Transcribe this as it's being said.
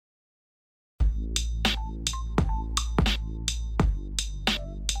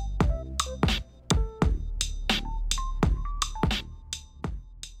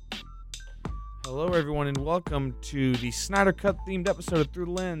Hello, everyone, and welcome to the Snyder Cut themed episode of Through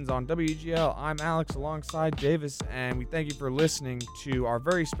the Lens on WGL. I'm Alex alongside Davis, and we thank you for listening to our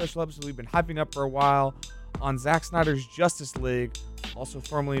very special episode we've been hyping up for a while on Zack Snyder's Justice League, also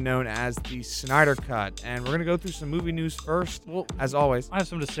formerly known as the Snyder Cut. And we're going to go through some movie news first, as always. I have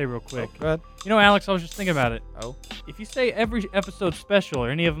something to say real quick. Go ahead. You know, Alex, I was just thinking about it. Oh? If you say every episode's special, are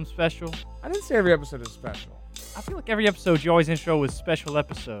any of them special? I didn't say every episode is special. I feel like every episode you always intro with special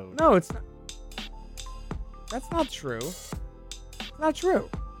episode. No, it's not. That's not true. It's not true.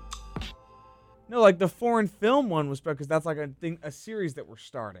 No, like the foreign film one was because that's like a series that we're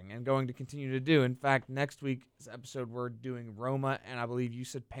starting and going to continue to do. In fact, next week's episode we're doing Roma, and I believe you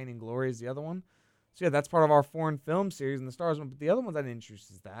said Pain and Glory is the other one. So yeah, that's part of our foreign film series and the Stars one. But the other ones I didn't introduce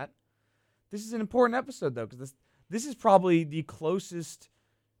is that. This is an important episode though, because this is probably the closest.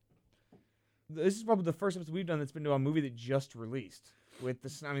 This is probably the first episode we've done that's been to a movie that just released. With the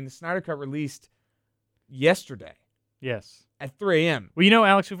Snyder Cut released yesterday. Yes. At 3 a.m. Well, you know,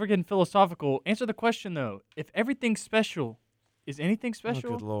 Alex, if we're getting philosophical, answer the question, though. If everything's special, is anything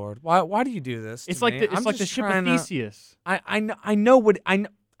special? Oh, good Lord. Why do you do this It's to like me? the the ship of Theseus. I know.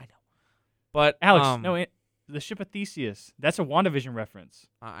 But Alex, the ship of Theseus. That's a WandaVision reference.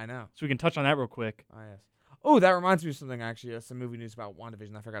 I know. So we can touch on that real quick. Oh, yes. Oh, that reminds me of something, actually. Some movie news about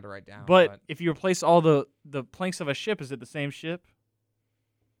WandaVision I forgot to write down. But if you replace all the planks of a ship, is it the same ship?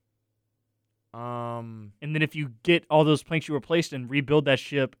 And then if you get all those planks you replaced and rebuild that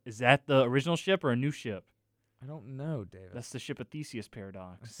ship, is that the original ship or a new ship? I don't know, David. That's the ship of Theseus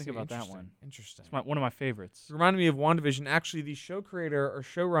paradox. Think about that one. Interesting. It's one of my favorites. It reminded me of WandaVision. Actually, the show creator or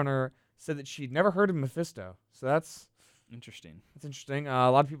showrunner said that she'd never heard of Mephisto. So that's interesting. That's interesting. A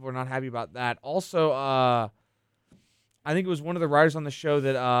lot of people are not happy about that. Also, I think it was one of the writers on the show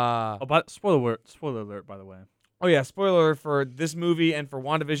that spoiler alert, by the way. Oh, yeah, spoiler alert for this movie and for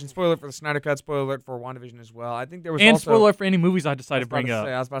WandaVision. Spoiler alert for the Snyder Cut. Spoiler alert for WandaVision as well. I think there was and also... spoiler alert for any movies I decide to bring up.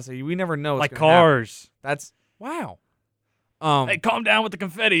 I was about to say, we never know what's like gonna Cars. Happen. That's... Wow. Hey, calm down with the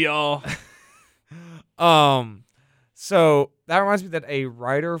confetti, y'all. So, that reminds me that a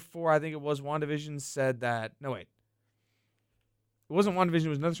writer for, I think it was WandaVision, said that... No, wait. It wasn't WandaVision. It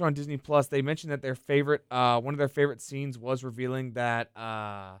was another show on Disney+. They mentioned that their favorite... one of their favorite scenes was revealing that...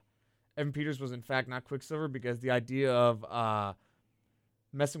 Evan Peters was in fact not Quicksilver because the idea of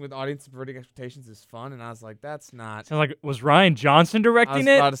messing with audience and perverting expectations is fun, and I was like, that's not. Sounds like was Ryan Johnson directing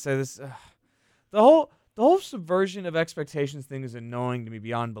it? I was about to say this. The whole subversion of expectations thing is annoying to me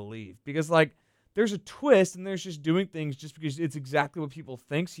beyond belief because like there's a twist and there's just doing things just because it's exactly what people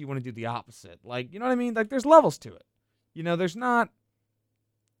think, so you want to do the opposite. Like, you know what I mean? Like there's levels to it. You know, there's not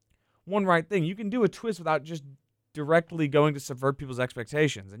one right thing. You can do a twist without just directly going to subvert people's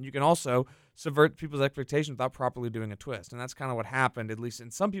expectations, and you can also subvert people's expectations without properly doing a twist, and that's kind of what happened, at least in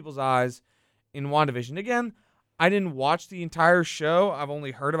some people's eyes, in WandaVision. Again, I didn't watch the entire show. I've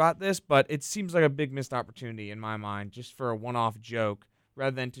only heard about this, but it seems like a big missed opportunity in my mind, just for a one-off joke,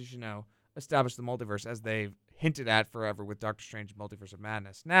 rather than to, establish the multiverse as they've hinted at forever with Doctor Strange Multiverse of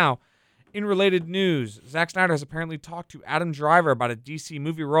Madness. Now, in related news, Zack Snyder has apparently talked to Adam Driver about a DC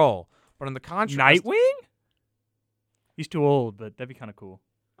movie role, but on the contrast... Nightwing? He's too old, but that'd be kind of cool.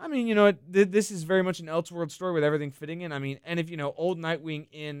 I mean, this is very much an Elseworld story with everything fitting in. I mean, and if old Nightwing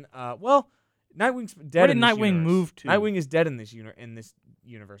in, Nightwing's dead. Where did in this Nightwing universe. move to? Nightwing is dead in this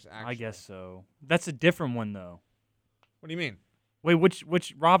universe. Actually, I guess so. That's a different one, though. What do you mean? Wait,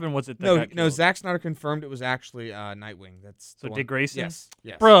 which Robin was it? That got no. killed? Zack Snyder confirmed it was actually Nightwing. That's so Dick Grayson. Yes.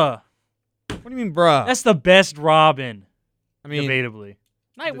 Bruh. What do you mean, bruh? That's the best Robin. I mean, debatably,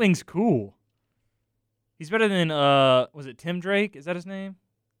 Nightwing's cool. He's better than was it Tim Drake? Is that his name?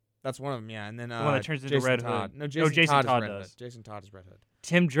 That's one of them, yeah. And then the one that turns into Jason Red Todd. Hood. No, Jason Todd is Red does. Hood. Jason Todd is Red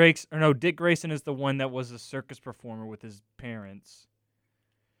Hood. Dick Grayson is the one that was a circus performer with his parents.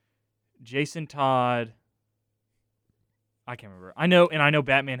 Jason Todd, I can't remember. I know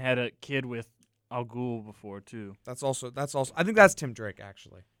Batman had a kid with Al Ghul before too. That's also. I think that's Tim Drake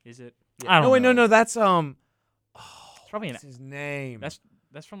actually. Is it? Yeah. I don't know. No. That's it's probably what's his name?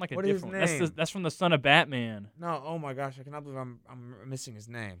 That's from like a what is different. his name? That's from the son of Batman. No, oh my gosh, I cannot believe I'm missing his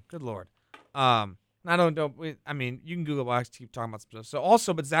name. Good Lord. I mean, you can Google while I keep talking about some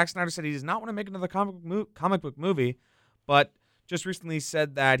stuff. But Zack Snyder said he does not want to make another comic book movie, but just recently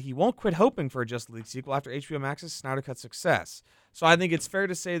said that he won't quit hoping for a Justice League sequel after HBO Max's Snyder Cut success. So I think it's fair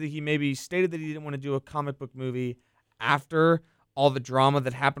to say that he maybe stated that he didn't want to do a comic book movie after all the drama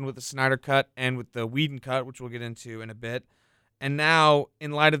that happened with the Snyder Cut and with the Whedon Cut, which we'll get into in a bit. And now,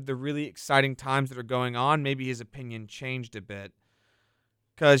 in light of the really exciting times that are going on, maybe his opinion changed a bit.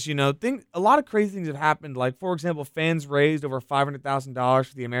 Because, a lot of crazy things have happened. Like, for example, fans raised over $500,000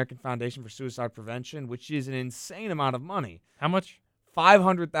 for the American Foundation for Suicide Prevention, which is an insane amount of money. How much?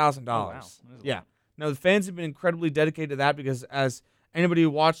 $500,000. Oh, wow. Yeah. No, the fans have been incredibly dedicated to that because as anybody who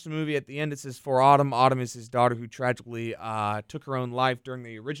watched the movie, at the end it says, for Autumn. Autumn is his daughter who tragically took her own life during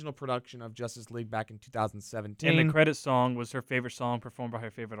the original production of Justice League back in 2017. And the credit song was her favorite song performed by her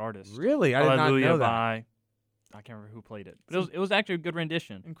favorite artist. Really? I did not know that. By, I can't remember who played it. But it was actually a good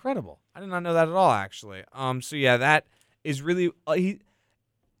rendition. Incredible. I did not know that at all, actually. So yeah, that is really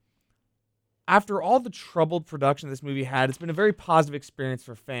after all the troubled production this movie had, it's been a very positive experience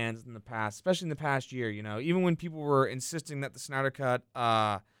for fans in the past, especially in the past year. Even when people were insisting that the Snyder Cut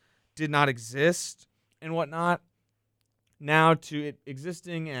did not exist and whatnot, now to it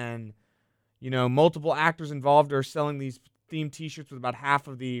existing and multiple actors involved are selling these themed T-shirts with about half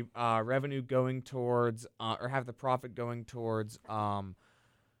of the revenue going towards, or half the profit going towards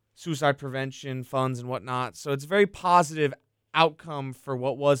suicide prevention funds and whatnot. So it's a very positive outcome for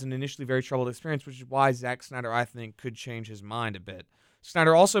what was an initially very troubled experience, which is why Zack Snyder, I think, could change his mind a bit.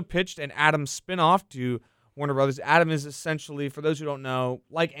 Snyder also pitched an Atom spinoff to Warner Brothers. Atom is essentially, for those who don't know,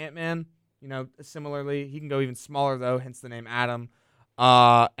 like Ant-Man. Similarly, he can go even smaller though, hence the name Atom,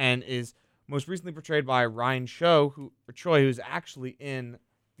 and is most recently portrayed by Ryan Choi, who's actually in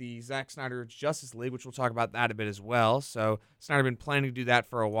the Zack Snyder Justice League, which we'll talk about that a bit as well. So Snyder been planning to do that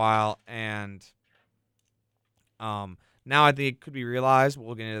for a while, and now I think it could be realized.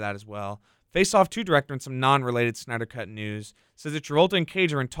 We'll get into that as well. Face Off 2 director, and some non-related Snyder Cut news, says that Travolta and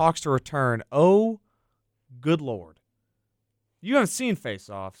Cage are in talks to return. Oh, good Lord. You haven't seen Face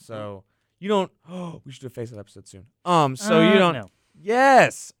Off, so you don't... Oh, we should do a Face Off episode soon. So you don't... No.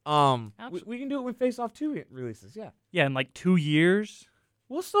 Yes. We can do it when Face Off 2 releases, yeah. Yeah, in like 2 years.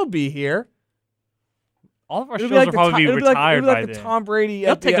 We'll still be here. All of our shows will probably be retired by then. Tom Brady.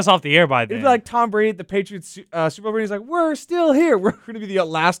 They'll take us off the air by then. It'd be like Tom Brady at the Patriots Super Bowl. He's like, we're still here. We're going to be the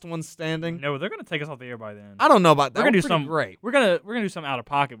last one standing. No, they're going to take us off the air by then. I don't know about that. We're going to do something great. We're gonna do something out of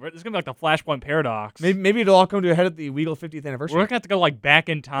pocket. It's going to be like the Flashpoint paradox. Maybe it'll all come to a head at the Weagle 50th anniversary. We're going to have to go like back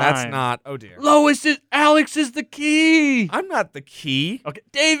in time. That's not. Oh dear. Alex is the key. I'm not the key. Okay,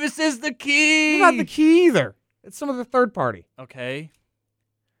 Davis is the key. You're not the key either. It's some other third party. Okay.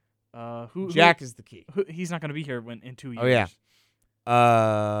 Jack is the key. He's not going to be here in 2 years. Oh yeah.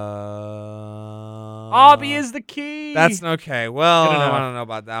 Obby is the key. That's okay. Well, I don't know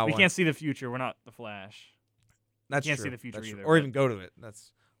about that one. We can't see the future. We're not the Flash. That's we can't true. see the future either. Or even go to it.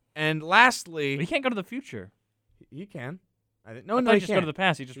 And lastly, he can't go to the future. He can. No, he can't. just go to the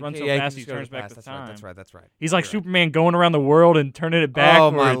past. He just runs so fast he turns back the time. That's right. He's like Superman going around the world and turning it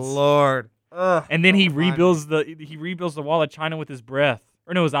backwards. Oh my Lord. Ugh, and then he rebuilds the wall of China with his breath.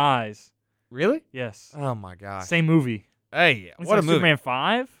 Or no, his eyes. Really? Yes. Oh my gosh. Same movie. Hey, what like a movie. Superman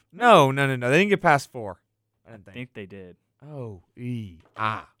 5? No. They didn't get past 4. I think they did. Oh,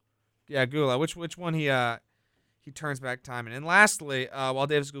 yeah. Google which one he turns back time in. And lastly, while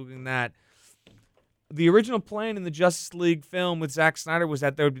Dave's googling that, the original plan in the Justice League film with Zack Snyder was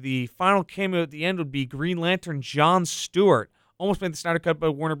that there would be the final cameo at the end would be Green Lantern John Stewart. Almost made the Snyder Cut,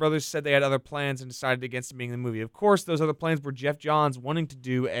 but Warner Brothers said they had other plans and decided against him being in the movie. Of course, those other plans were Jeff Johns wanting to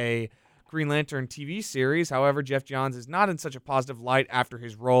do a Green Lantern TV series. However, Jeff Johns is not in such a positive light after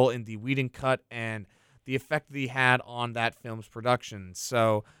his role in the Whedon Cut and the effect that he had on that film's production.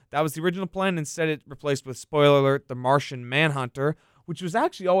 So that was the original plan. Instead, it replaced with, spoiler alert, The Martian Manhunter, which was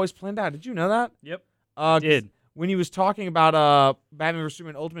actually always planned out. Did you know that? Yep. Did. When he was talking about Batman vs.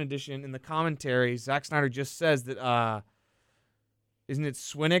 Superman Ultimate Edition in the commentary, Zack Snyder just says that... Isn't it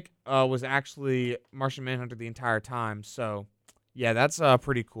Swinnick was actually Martian Manhunter the entire time? So, yeah, that's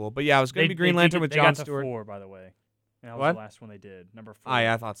pretty cool. But yeah, it was going to be Green Lantern with John Stewart. They got to 4, by the way. And that was the last one they did, number 4. Ah,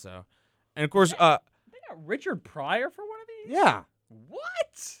 yeah, I thought so. And of course, they got Richard Pryor for one of these. Yeah.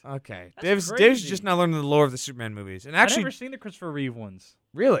 What? Okay, Dave's just now learning the lore of the Superman movies, and actually, I've never seen the Christopher Reeve ones.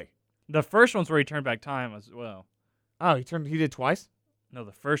 Really? The first one's where he turned back time as well. Oh, he did twice. No,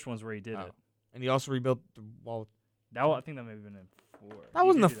 the first one's where he did it, and he also rebuilt the wall. I think that may have been in 4. That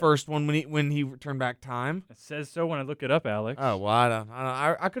wasn't the first one when he turned back time. It says so when I look it up, Alex. Oh well, I don't.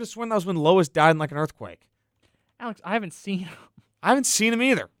 I could have sworn that was when Lois died in like an earthquake. Alex, I haven't seen him. I haven't seen him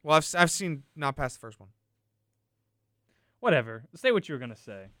either. Well, I've seen not past the first one. Whatever. Say what you were gonna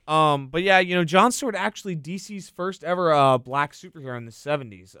say. But yeah, John Stewart actually DC's first ever black superhero in the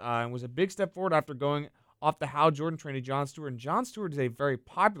 70s, and was a big step forward after going off the Hal Jordan train to John Stewart. And John Stewart is a very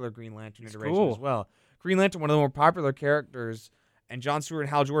popular Green Lantern iteration as well. Green Lantern, one of the more popular characters, and John Stewart and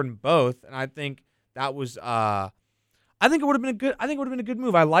Hal Jordan both. And I think that was, I think it would have been a good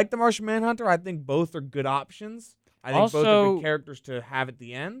move. I like the Martian Manhunter. I think both are good options. I think both are Also- good characters to have at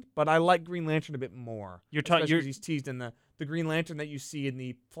the end, but I like Green Lantern a bit more. You're Especially you're 'cause he's teased in the Green Lantern that you see in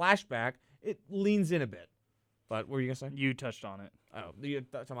the flashback. It leans in a bit. But what were you gonna say? You touched on it. Oh, you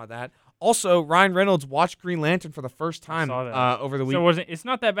talking about that? Also, Ryan Reynolds watched Green Lantern for the first time saw that. over the week. So it's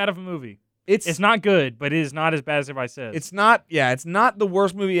not that bad of a movie. It's It's not good, but it is not as bad as everybody says. it's not the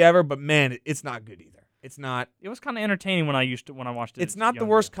worst movie ever, but man, it's not good either. It's not. It was kind of entertaining when I watched it. It's not the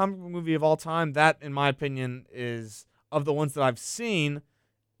worst comic book movie of all time. That, in my opinion, is of the ones that I've seen,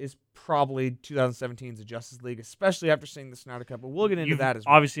 is probably 2017's The Justice League, especially after seeing the Snyder Cut. But we'll get into You've that as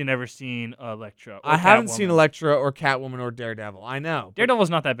well. obviously never seen Elektra. I haven't seen Elektra or Catwoman or Daredevil. I know. but- Daredevil's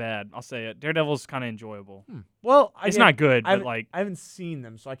not that bad. I'll say it. Daredevil's kind of enjoyable. Well, It's not good, I but like I haven't seen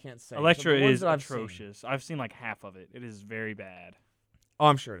them, so I can't say. So Elektra the ones is that I've seen- atrocious. I've seen like half of it. It is very bad. Oh,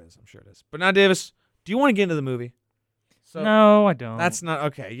 I'm sure it is. But now, Davis, do you want to get into the movie? So No, I don't. that's not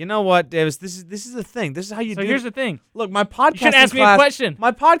okay. You know what, Davis? This is the thing. This is how you So do. here's the thing. Look, my podcasting You should ask me a class. question.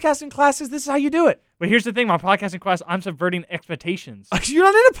 My podcasting class says this is how you do it. But here's the thing. My podcasting class, I'm subverting expectations. You're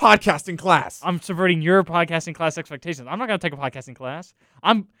not in a podcasting class. I'm subverting your podcasting class expectations. I'm not going to take a podcasting class.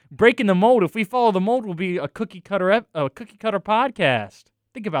 I'm breaking the mold. If we follow the mold, we'll be a cookie cutter podcast.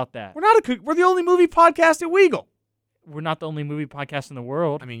 Think about that. We're the only movie podcast at Weagle. We're not the only movie podcast in the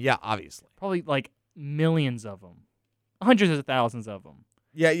world. I mean, yeah, obviously. Probably like millions of them. Hundreds of thousands of them.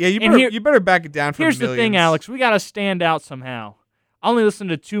 Yeah. You And better, you better back it down. From Here's the thing, millions. Alex. We got to stand out somehow. I only listen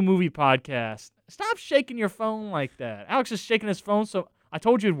to 2 movie podcasts. Stop shaking your phone like that. Alex is shaking his phone, so I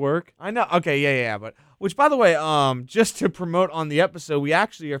told you it'd work. I know. Okay, yeah. But which, by the way, just to promote on the episode, we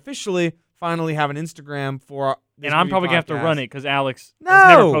actually officially finally have an Instagram for. This And I'm movie probably going to have to podcast. run it because Alex has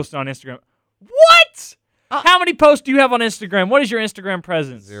never No! posted on Instagram. What? How many posts do you have on Instagram? What is your Instagram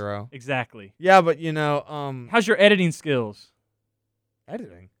presence? 0. Exactly. Yeah, but How's your editing skills?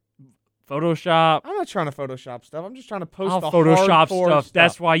 editing. Photoshop. I'm not trying to Photoshop stuff. I'm just trying to post I'll the Photoshop hardcore stuff.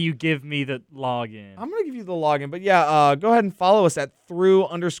 That's why you give me the login. I'm gonna give you the login, but yeah, go ahead and follow us at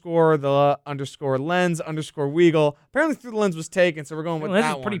through_the_lens_Weagle. Apparently, Through the Lens was taken, so we're going with This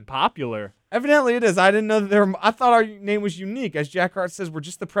that is pretty one. popular. Evidently, it is. I didn't know that there. I thought our name was unique, as Jack Hart says. We're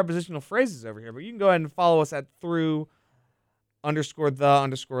just the prepositional phrases over here, but you can go ahead and follow us at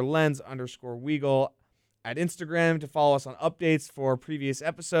through_the_lens_Weagle at Instagram to follow us on updates for previous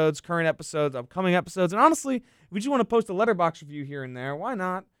episodes, current episodes, upcoming episodes. And honestly, if you just want to post a letterbox review here and there, why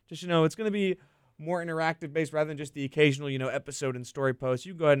not? Just, it's going to be more interactive based rather than just the occasional, episode and story post.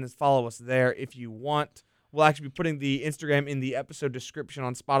 You can go ahead and follow us there if you want. We'll actually be putting the Instagram in the episode description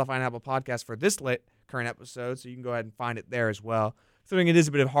on Spotify and Apple Podcasts for this current episode, so you can go ahead and find it there as well. Considering it is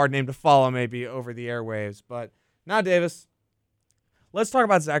a bit of a hard name to follow maybe over the airwaves. But now, Davis, let's talk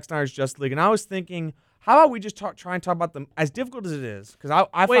about Zack Snyder's Justice League. And I was thinking, how about we just try and talk about them, as difficult as it is, because I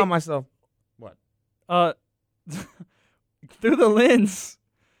Wait. found myself, what? Through the Lens.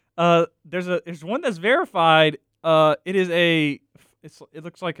 There's one that's verified. It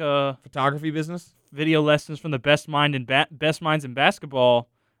looks like a Photography business? video lessons from the best minds in basketball.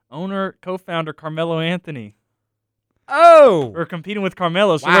 Owner, co-founder Carmelo Anthony. Oh! We're competing with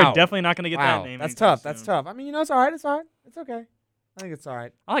Carmelo, so Wow. we're definitely not going to get Wow, that name. that's anytime tough. That's soon. tough. I mean, it's all right. It's all right. It's okay. I think it's all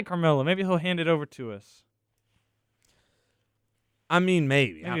right. I like Carmelo. Maybe he'll hand it over to us. I mean,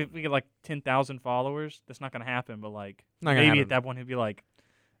 maybe. Maybe if we get like 10,000 followers. That's not going to happen, but like Not gonna maybe happen. at that point he'll be like,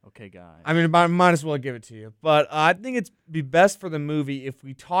 okay, guys. I mean, might as well give it to you. But I think it'd be best for the movie if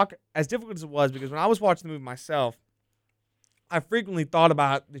we talk, as difficult as it was, because when I was watching the movie myself, I frequently thought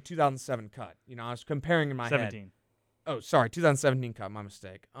about the 2007 cut. I was comparing in my 17. head. Oh, sorry, 2017 cut, my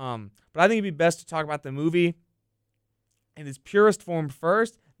mistake. But I think it'd be best to talk about the movie in its purest form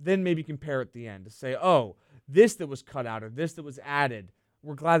first, then maybe compare at the end to say, oh, this that was cut out or this that was added,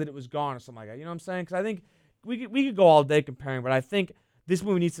 we're glad that it was gone or something like that. You know what I'm saying? Because I think we could go all day comparing, but I think this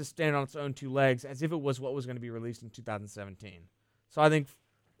movie needs to stand on its own 2 legs as if it was what was going to be released in 2017. So I think,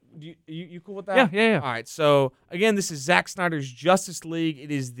 you cool with that? Yeah. All right, so again, this is Zack Snyder's Justice League. It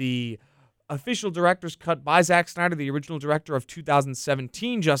is the official director's cut by Zack Snyder, the original director of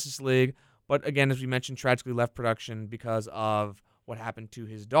 2017 Justice League, but again, as we mentioned, tragically left production because of what happened to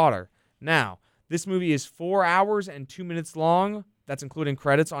his daughter. Now, this movie is 4 hours and 2 minutes long. That's including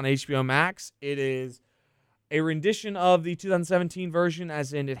credits on HBO Max. It is a rendition of the 2017 version,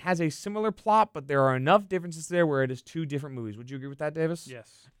 as in it has a similar plot, but there are enough differences there where it is 2 different movies. Would you agree with that, Davis?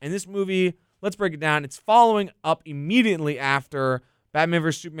 Yes. And this movie, let's break it down. It's following up immediately after Batman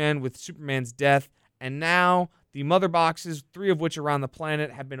vs. Superman with Superman's death, and now the mother boxes, 3 of which around the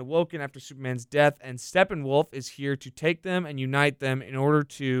planet, have been awoken after Superman's death, and Steppenwolf is here to take them and unite them in order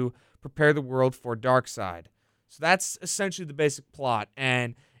to prepare the world for Darkseid. So that's essentially the basic plot,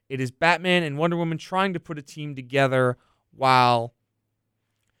 and It is Batman and Wonder Woman trying to put a team together while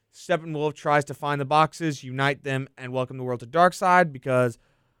Steppenwolf tries to find the boxes, unite them, and welcome the world to Darkseid. Because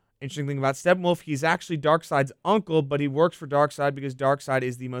interesting thing about Steppenwolf, he's actually Darkseid's uncle, but he works for Darkseid because Darkseid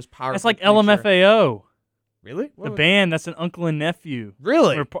is the most powerful. It's like creature. LMFAO. Really? The band, that's an uncle and nephew.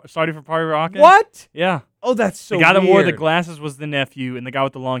 Really? Starting for Party Rockin'. What? Yeah. Oh, that's so The guy that wore the weird. glasses was the nephew, and the guy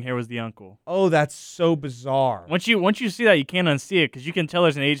with the long hair was the uncle. Oh, that's so bizarre. Once you see that, you can't unsee it because you can tell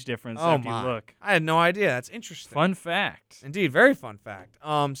there's an age difference after you look. I had no idea. That's interesting. Fun fact. Indeed, very fun fact.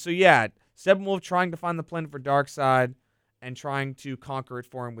 So yeah, Steppenwolf trying to find the planet for Darkseid and trying to conquer it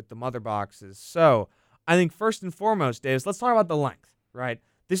for him with the mother boxes. So I think first and foremost, Dave, let's talk about the length, right?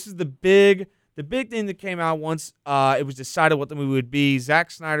 This is the big thing that came out once it was decided what the movie would be.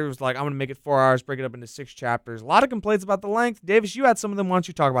 Zack Snyder was like, I'm going to make it 4 hours, break it up into 6 chapters. A lot of complaints about the length. Davis, you had some of them. Why don't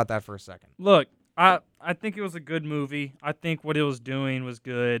you talk about that for a second? Look, I think it was a good movie. I think what it was doing was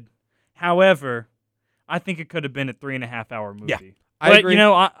good. However, I think it could have been a 3.5-hour movie. Yeah, I agree.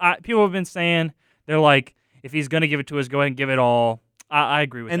 But, I people have been saying, they're like, if he's going to give it to us, go ahead and give it all. I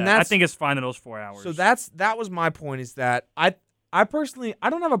agree with that. I think it's fine in those 4 hours. So that was my point, is that I personally, I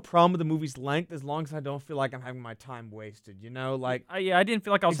don't have a problem with the movie's length as long as I don't feel like I'm having my time wasted, Like, I didn't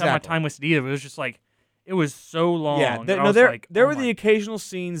feel like I was having my time wasted either. It was just like, it was so long. Yeah, there were the occasional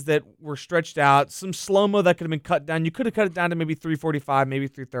scenes that were stretched out, some slow-mo that could have been cut down. You could have cut it down to maybe 3:45, maybe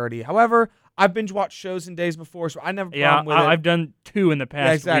 3:30. However, I've binge-watched shows in days before, so I never have a problem with it. I've done 2 in the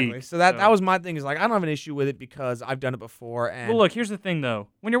past exactly. week. So that was my thing, is like, I don't have an issue with it because I've done it before. And well, look, here's the thing, though.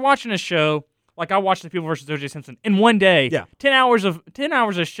 When you're watching a show, like I watched The People vs. O.J. Simpson in one day. Yeah. 10 hours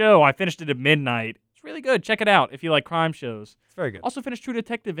of show. I finished it at midnight. It's really good. Check it out if you like crime shows. It's very good. Also finished True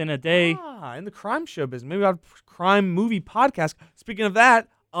Detective in a day. In the crime show business. Maybe I'll have a crime movie podcast. Speaking of that,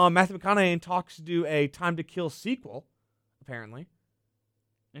 Matthew McConaughey in talks to do a Time to Kill sequel, apparently.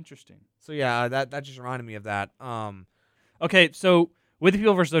 Interesting. So yeah, that just reminded me of that. Okay, so with The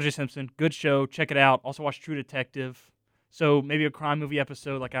People vs. O.J. Simpson, good show. Check it out. Also watch True Detective. So maybe a crime movie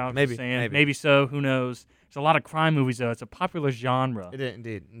episode, like Alex was saying. Maybe so. Who knows? There's a lot of crime movies, though. It's a popular genre. It is,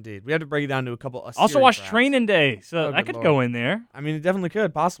 indeed. We have to break it down to a couple of also watch perhaps. Training Day. So that could go in there. I mean, it definitely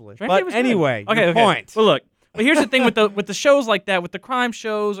could, possibly. Training But anyway, okay, your point. Well, look. But here's the thing with the shows like that, with the crime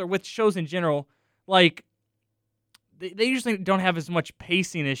shows or with shows in general, like, they usually don't have as much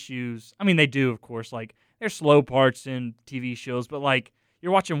pacing issues. I mean, they do, of course. Like, there's slow parts in TV shows, but, like,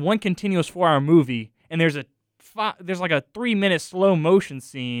 you're watching one continuous 4-hour movie, and there's like a 3-minute slow motion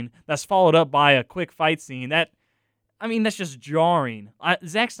scene that's followed up by a quick fight scene. That's just jarring.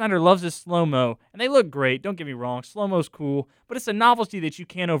 Zack Snyder loves his slow-mo, and they look great. Don't get me wrong. Slow-mo's cool, but it's a novelty that you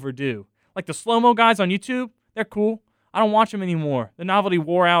can't overdo. Like the slow-mo guys on YouTube, they're cool. I don't watch them anymore. The novelty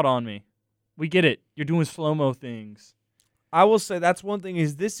wore out on me. We get it. You're doing slow-mo things. I will say that's one thing,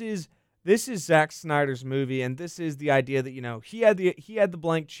 is this is Zack Snyder's movie, and this is the idea that, he had the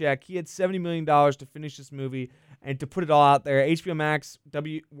blank check. He had $70 million to finish this movie and to put it all out there. HBO Max,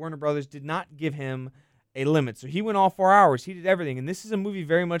 Warner Brothers did not give him a limit. So he went all 4 hours. He did everything. And this is a movie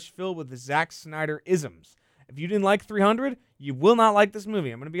very much filled with the Zack Snyder isms. If you didn't like 300, you will not like this movie.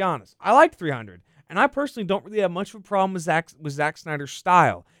 I'm going to be honest. I liked 300. And I personally don't really have much of a problem with Zack Snyder's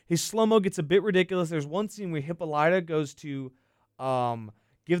style. His slow-mo gets a bit ridiculous. There's one scene where Hippolyta goes to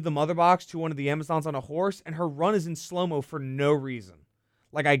give the mother box to one of the Amazons on a horse, and her run is in slow-mo for no reason.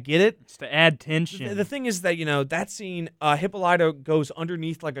 Like, I get it. It's to add tension. The thing is that, that scene, Hippolyta goes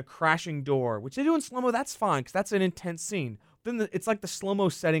underneath like a crashing door, which they do in slow-mo. That's fine, because that's an intense scene. Then it's like the slow-mo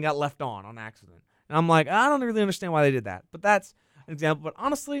setting got left on accident. And I'm like, I don't really understand why they did that. But that's an example. But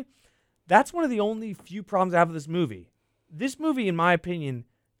honestly, that's one of the only few problems I have with this movie. This movie, in my opinion,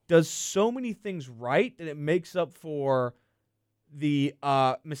 does so many things right that it makes up for the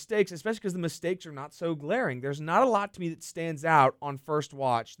mistakes, especially because the mistakes are not so glaring. There's not a lot to me that stands out on first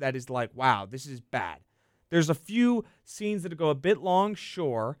watch that is like, wow, this is bad. There's a few scenes that go a bit long,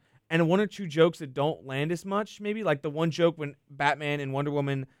 sure, and one or two jokes that don't land as much, maybe, like the one joke when Batman and Wonder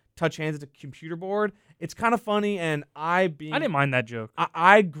Woman touch hands at the computer board. It's kind of funny, and I didn't mind that joke.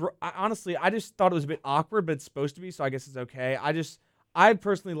 I honestly, I just thought it was a bit awkward, but it's supposed to be, so I guess it's okay. I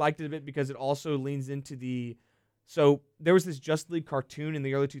personally liked it a bit because it also leans into the... So there was this Justice League cartoon in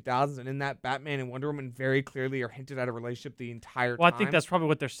the early 2000s, and in that, Batman and Wonder Woman very clearly are hinted at a relationship the entire time. Well, I think that's probably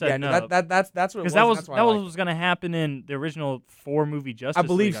what they're setting up. That's what it was. Because that was what was going to happen in the original 4-movie Justice League. I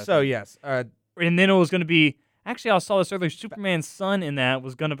believe so, yes. And then it was going to be... Actually, I saw this earlier. Superman's son in that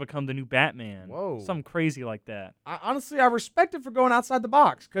was going to become the new Batman. Whoa. Something crazy like that. Honestly, I respect it for going outside the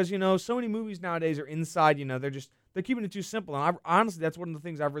box because, so many movies nowadays are inside, they're keeping it too simple. And honestly, that's one of the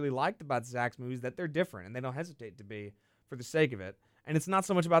things I've really liked about Zack's movies, that they're different and they don't hesitate to be for the sake of it. And it's not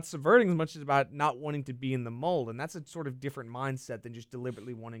so much about subverting as much as about not wanting to be in the mold. And that's a sort of different mindset than just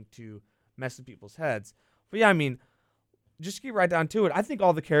deliberately wanting to mess with people's heads. But yeah, I mean, just to get right down to it, I think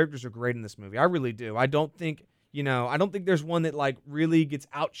all the characters are great in this movie. I really do. I don't think there's one that like really gets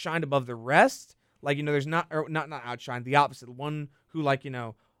outshined above the rest. Like, there's not outshined, the opposite. One who like,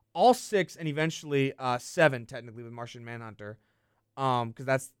 all 6 and eventually 7 technically with Martian Manhunter. Because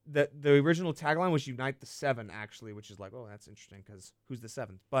that's the original tagline was "Unite the 7" actually, which is like, oh, that's interesting because who's the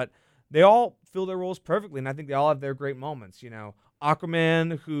 7th? But they all fill their roles perfectly, and I think they all have their great moments.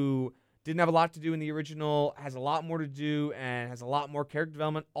 Aquaman, who didn't have a lot to do in the original, has a lot more to do and has a lot more character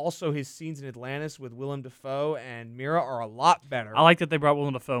development. Also, his scenes in Atlantis with Willem Dafoe and Mira are a lot better. I like that they brought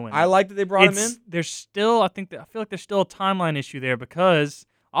Willem Dafoe in. I like that they brought him in. There's still, I feel like there's still a timeline issue there because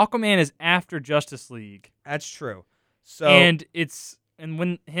Aquaman is after Justice League. That's true. So and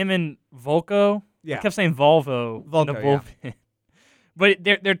when him and Volko, I kept saying Volvo in the bullpen. Yeah. But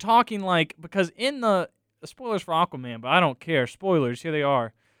they're talking like, because in the spoilers for Aquaman, but I don't care. Spoilers, here they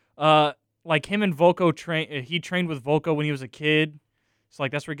are. Like him and Volko he trained with Volko when he was a kid. So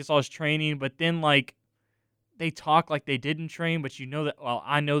like that's where he gets all his training. But then like they talk like they didn't train, but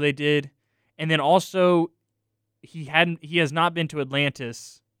I know they did. And then also he has not been to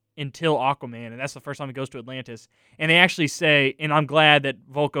Atlantis until Aquaman, and that's the first time he goes to Atlantis. And they actually say, and I'm glad that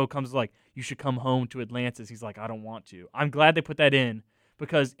Volko comes like, you should come home to Atlantis. He's like, I don't want to. I'm glad they put that in,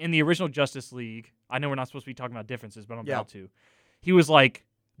 because in the original Justice League, I know we're not supposed to be talking about differences, but I'm about to. He was like,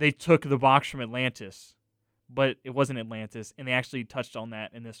 they took the box from Atlantis, but it wasn't Atlantis, and they actually touched on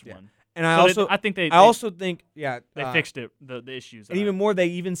that in this one. And I think they fixed it, the issues. And even more, they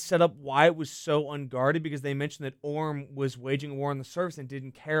even set up why it was so unguarded, because they mentioned that Orm was waging a war on the surface and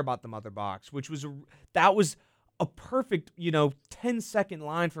didn't care about the mother box, which was a perfect 10-second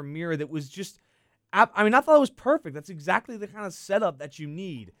line from Mira that was just. I thought it was perfect. That's exactly the kind of setup that you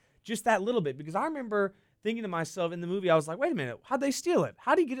need, just that little bit. Because I remember thinking to myself in the movie, I was like, wait a minute, how'd they steal it?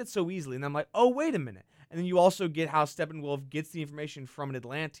 How'd he get it so easily? And I'm like, oh, wait a minute. And then you also get how Steppenwolf gets the information from an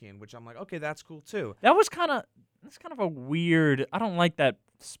Atlantean, which I'm like, okay, that's cool too. That's kind of a weird. I don't like that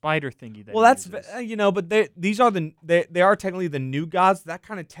spider thingy. But they are technically the new gods. That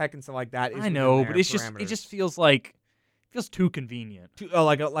kind of tech and stuff like that. I know, but it just feels too convenient.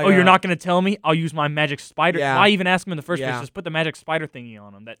 You're not going to tell me? I'll use my magic spider. Yeah. Why even ask them in the first place? Just put the magic spider thingy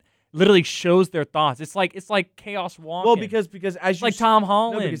on them. That literally shows their thoughts. It's like Chaos Walking. Well, because as you Tom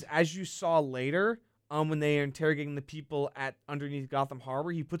Holland. No, because as you saw later. When they are interrogating the people underneath Gotham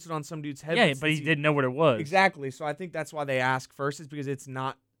Harbor, he puts it on some dude's head. Yeah, but he didn't know what it was. Exactly. So I think that's why they ask first, is because it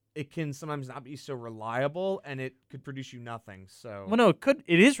can sometimes not be so reliable, and it could produce you nothing. So. Well, no,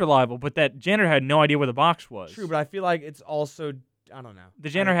 it is reliable, but that janitor had no idea where the box was. True, but I feel like it's also, I don't know. The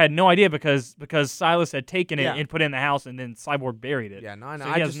janitor had no idea because Silas had taken it and put it in the house, and then Cyborg buried it. Yeah, no, I know.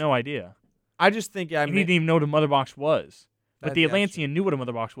 So he has no idea. I just think, he didn't even know what a mother box was. But the Atlantean knew what a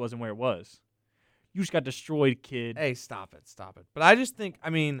mother box was and where it was. You just got destroyed, kid. Hey, stop it. But I just think,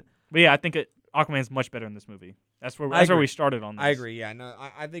 But yeah, I think Aquaman's much better in this movie. That's where we started on this. I agree, yeah. No,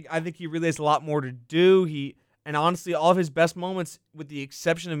 I think he really has a lot more to do. And honestly, all of his best moments, with the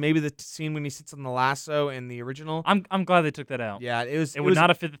exception of maybe the scene when he sits on the lasso in the original. I'm glad they took that out. Yeah, it would not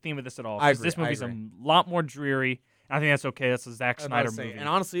have fit the theme of this at all. I agree. This movie's a lot more dreary. I think that's okay. That's a Zack Snyder movie. And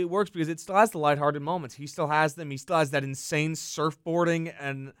honestly, it works because it still has the lighthearted moments. He still has them. He still has that insane surfboarding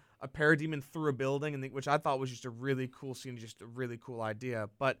and a parademon through a building, which I thought was just a really cool scene, just a really cool idea.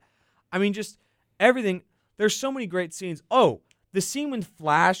 But, just everything. There's so many great scenes. Oh, the scene when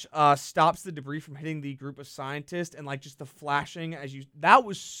Flash stops the debris from hitting the group of scientists, and just the flashing that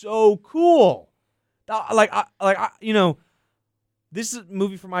was so cool. This is a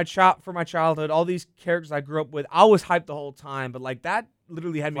movie for my childhood. All these characters I grew up with, I was hyped the whole time. But that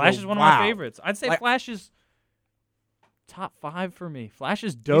literally had me. Flash is one of my favorites. I'd say Flash is top 5 for me. Flash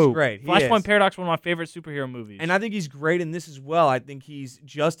is dope. He's great. Flashpoint Paradox, one of my favorite superhero movies. And I think he's great in this as well. I think he's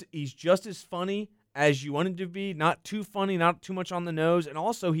just as funny as you want him to be. Not too funny, not too much on the nose. And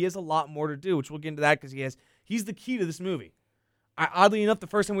also, he has a lot more to do, which we'll get into that because he's the key to this movie. Oddly enough, the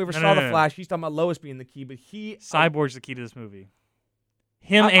first time we ever saw the Flash, he's talking about Lois being the key, but Cyborg's the key to this movie.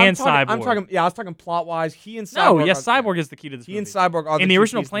 Cyborg. I was talking plot-wise. He and Cyborg. Cyborg is the key to this movie. He and Cyborg are the And the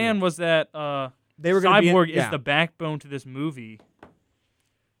original plan was that they were Cyborg is the backbone to this movie.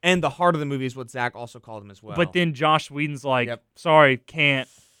 And the heart of the movie is what Zack also called him as well. But then Josh Whedon's like, sorry, can't.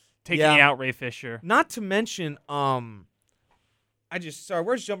 Take me out, Ray Fisher. Not to mention, we're just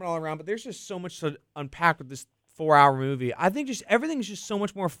jumping all around, but there's just so much to unpack with this 4-hour movie. I think just everything's just so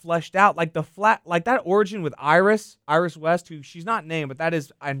much more fleshed out. Like that origin with Iris West, who she's not named, but that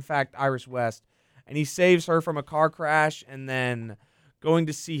is in fact Iris West, and he saves her from a car crash, and then going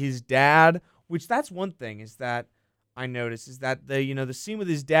to see his dad, which that's one thing is that I noticed is that the scene with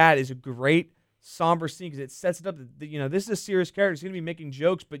his dad is a great somber scene because it sets it up that this is a serious character. He's going to be making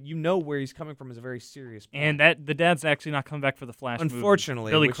jokes, but where he's coming from is a very serious point. And that the dad's actually not coming back for the Flash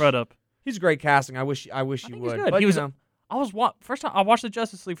Unfortunately, movie. Billy Crudup. He's great casting. I wish you would. He's But, good. He was first time I watched the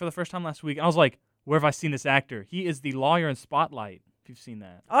Justice League for the first time last week. I was like, where have I seen this actor? He is the lawyer in Spotlight. If you've seen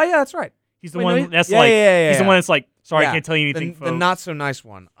that. Oh yeah, that's right. He's the one that's he's the one that's like, sorry, I can't tell you anything. The not so nice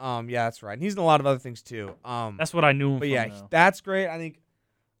one. Yeah, that's right. And he's in a lot of other things too. That's what I knew him but from. Yeah, though. That's great. I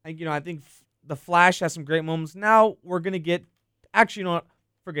think the Flash has some great moments. Now we're gonna get. Actually, you know what?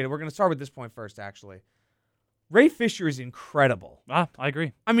 Forget it. We're gonna start with this point first. Actually, Ray Fisher is incredible. I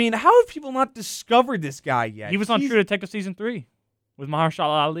agree. I mean, how have people not discovered this guy yet? He was on True Detective season 3 with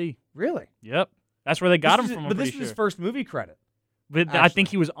Mahershala Ali. Really? Yep. That's where they got him from. But this is his first movie credit. But I think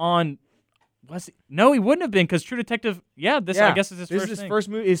he was on. No, he wouldn't have been because True Detective. I guess is his first. This is thing. first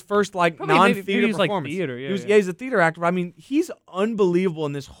movie. His first non-theater maybe performance. Like theater. He's a theater actor. I mean, he's unbelievable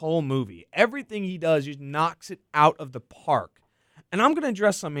in this whole movie. Everything he does just knocks it out of the park. And I'm going to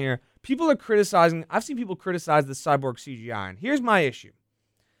address some here. People are criticizing. I've seen people criticize the Cyborg CGI, and here's my issue.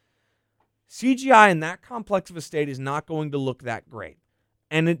 CGI in that complex of a state is not going to look that great.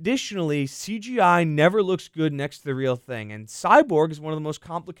 And additionally, CGI never looks good next to the real thing. And Cyborg is one of the most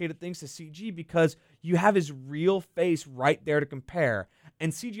complicated things to CG because you have his real face right there to compare.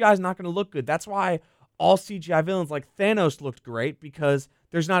 And CGI is not going to look good. That's why all CGI villains like Thanos looked great because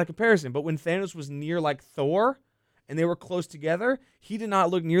there's not a comparison. But when Thanos was near like Thor and they were close together, he did not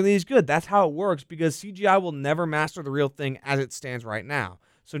look nearly as good. That's how it works because CGI will never master the real thing as it stands right now.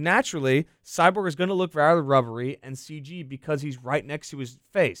 So naturally, Cyborg is going to look rather rubbery and CG because he's right next to his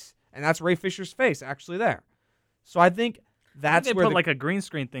face. And that's Ray Fisher's face actually there. So I think that's they where put like a green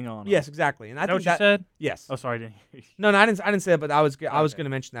screen thing on. Yes, exactly. And I think what you said? Yes. Oh, sorry, I didn't hear you. No, I didn't say that, but I was going to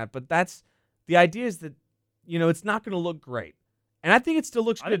mention that. But that's the idea is that it's not going to look great. And I think it still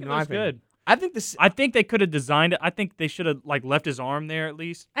looks good in my opinion. Good. I think this. I think they could have designed it. I think they should have left his arm there at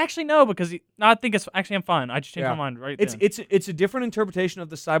least. Actually, no, because I think it's actually I'm fine. I just changed my mind right then. It's a different interpretation of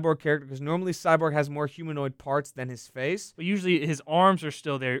the Cyborg character because normally Cyborg has more humanoid parts than his face. But usually his arms are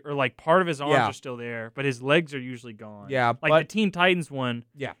still there, or like part of his arms are still there, but his legs are usually gone. Yeah, like the Teen Titans one.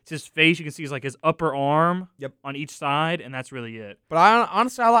 Yeah, it's his face. You can see his upper arm. Yep. On each side, and that's really it. But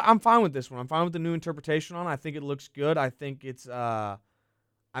honestly, I'm fine with this one. I'm fine with the new interpretation on it. I think it looks good. I think it's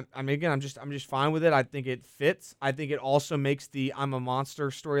I'm just fine with it. I think it fits. I think it also makes the I'm a monster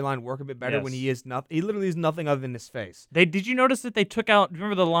storyline work a bit better when he is nothing. He literally is nothing other than his face. Did you notice that they took out?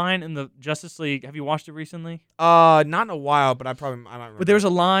 Remember the line in the Justice League? Have you watched it recently? Not in a while, but I might remember. But there was a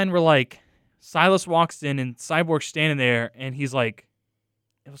line where Silas walks in and Cyborg's standing there, and he's like,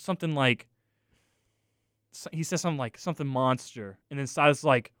 it was something like. He says something like something monster, and then Silas is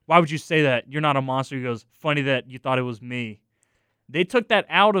like, "Why would you say that? You're not a monster." He goes, "Funny that you thought it was me." They took that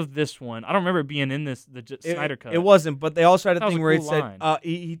out of this one. I don't remember it being in the Snyder Cut. It wasn't, but they also had a thing where cool it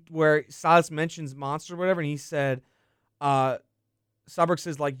said where Silas mentions monster or whatever, and he said, Cyborg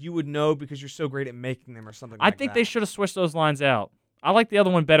says you would know because you're so great at making them or something. I think they should have switched those lines out. I like the other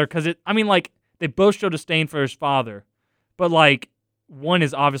one better because they both show disdain for his father, but one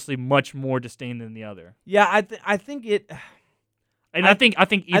is obviously much more disdain than the other. Yeah, I think it. And I think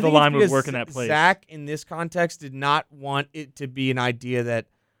either line would work in that place. Zack, in this context, did not want it to be an idea that,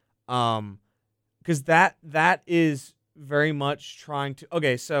 because that is very much trying to.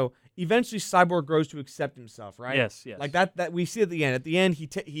 Okay, so eventually Cyborg grows to accept himself, right? Yes. Like that we see at the end. At the end,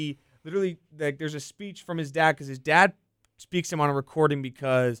 he literally there's a speech from his dad because his dad speaks to him on a recording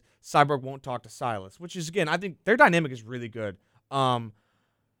because Cyborg won't talk to Silas, which is again I think their dynamic is really good.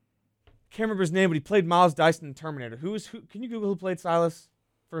 Can't remember his name, but he played Miles Dyson in Terminator. Who? Can you Google who played Silas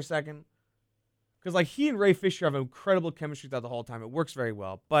for a second? Because he and Ray Fisher have incredible chemistry throughout the whole time. It works very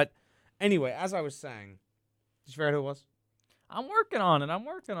well. But anyway, as I was saying, did you figure out who it was? I'm working on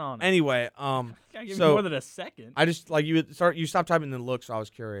it. Anyway, can't give you more than a second. I just you stopped typing and then looked, so I was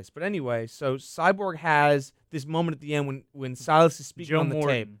curious. But anyway, so Cyborg has this moment at the end when Silas is speaking on the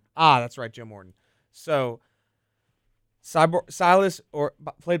tape. Ah, that's right, Joe Morton. So. Silas,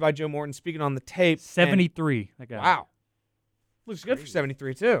 played by Joe Morton, speaking on the tape. 73. That guy. Wow, looks good for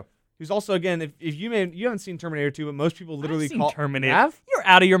 73 too. He's also again, if you haven't seen Terminator 2, but most people literally call Terminator. Have? You're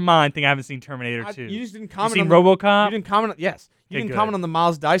out of your mind. Think I haven't seen Terminator 2. You just didn't comment. You seen RoboCop? You didn't comment. Yes, you didn't comment on the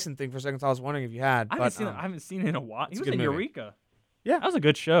Miles Dyson thing for a second. So I was wondering if you had. I haven't seen it in a while. He was in Eureka. Yeah, that was a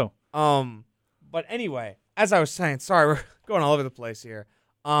good show. But anyway, as I was saying, sorry, we're going all over the place here.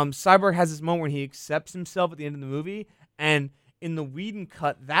 Cyborg has this moment when he accepts himself at the end of the movie. And in the Whedon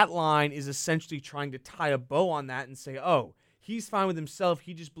cut, that line is essentially trying to tie a bow on that and say, oh, he's fine with himself.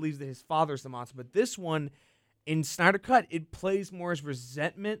 He just believes that his father's the monster. But this one, in Snyder Cut, it plays more as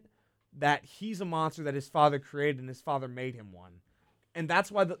resentment that he's a monster that his father created and his father made him one. And that's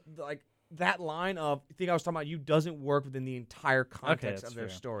why that line of I think I was talking about you doesn't work within the entire context of their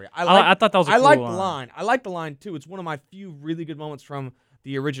story. I thought that was a cool line. line. The line. I like the line too. It's one of my few really good moments from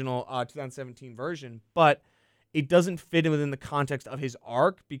the original 2017 version, but it doesn't fit in within the context of his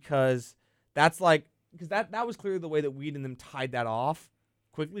arc because that was clearly the way that Weed and them tied that off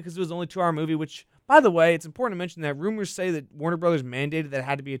quickly because it was only a 2-hour movie, which, by the way, it's important to mention that rumors say that Warner Brothers mandated that it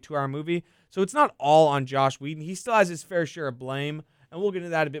had to be a 2-hour movie, so it's not all on Joss Whedon. He still has his fair share of blame, and we'll get into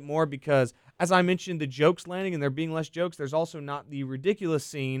that a bit more because, as I mentioned, the jokes landing and there being less jokes, there's also not the ridiculous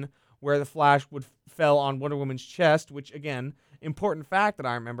scene where the Flash fell on Wonder Woman's chest, which, again, important fact that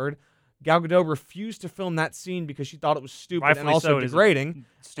I remembered, Gal Gadot refused to film that scene because she thought it was stupid Rightfully and also so, degrading,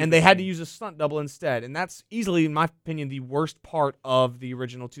 and they had to use a stunt double instead. And that's easily, in my opinion, the worst part of the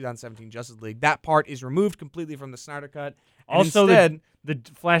original 2017 Justice League. That part is removed completely from the Snyder Cut. Also, instead, the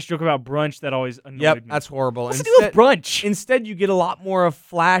Flash joke about brunch that always annoyed me. Yep, that's horrible. What's the deal with brunch? Instead, you get a lot more of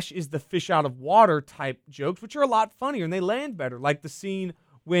Flash is the fish out of water type jokes, which are a lot funnier and they land better. Like the scene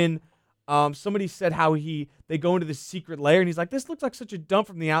when somebody said how they go into the secret lair and he's like, this looks like such a dump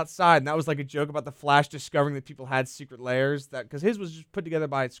from the outside. And that was like a joke about the Flash discovering that people had secret lairs because his was just put together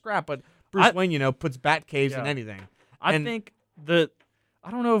by scrap. But Bruce Wayne, puts bat caves in anything. I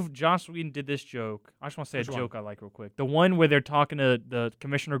don't know if Joss Whedon did this joke. I just want to say a joke I like real quick. The one where they're talking to the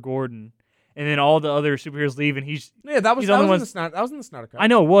Commissioner Gordon and then all the other superheroes leave and that was in the Snyder Cut. I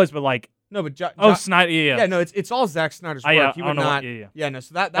know it was, but like no, but Snyder, yeah. No, it's all Zack Snyder's work. He would not. Yeah. No,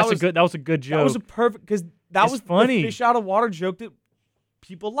 so that was a good joke. That was a perfect because that was funny. The fish out of water joke that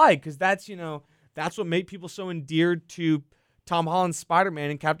people like because that's what made people so endeared to Tom Holland's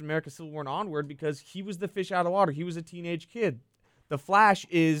Spider-Man and Captain America: Civil War and onward because he was the fish out of water. He was a teenage kid. The Flash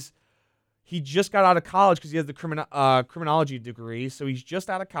he just got out of college because he has the criminology degree. So he's just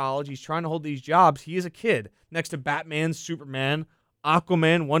out of college. He's trying to hold these jobs. He is a kid next to Batman, Superman,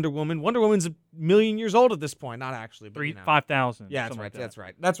 Aquaman, Wonder Woman. Wonder Woman's a million years old at this point. Not actually, but 5,000. Yeah, that's right. That's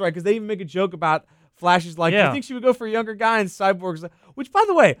right. That's right. Because they even make a joke about Flash is like, do you think she would go for a younger guy? And Cyborg's like, which, by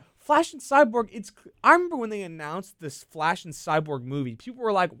the way, Flash and Cyborg. I remember when they announced this Flash and Cyborg movie. People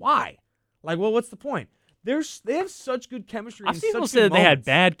were like, why? Like, well, what's the point? They have such good chemistry. I've seen people say that they had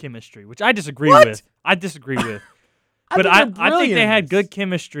bad chemistry, which I disagree with. But I think they had good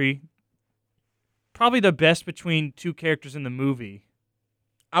chemistry. Probably the best between two characters in the movie.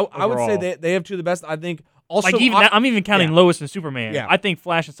 I would say they have two of the best. I think also I'm even counting Lois and Superman. Yeah. I think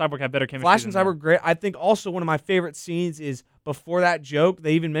Flash and Cyborg have better chemistry. Flash and Cyborg great. I think also one of my favorite scenes is before that joke.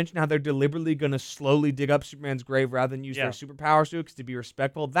 They even mentioned how they're deliberately going to slowly dig up Superman's grave rather than use their superpowers to be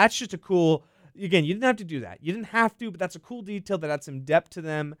respectful. That's just a cool. Again, you didn't have to do that. You didn't have to, but that's a cool detail that adds some depth to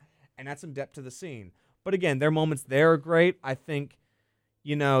them and adds some depth to the scene. But again, their moments there are great. I think,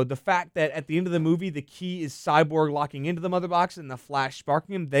 the fact that at the end of the movie, the key is Cyborg locking into the mother box and the Flash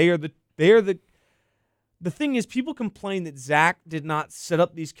sparking him. The thing is, people complain that Zack did not set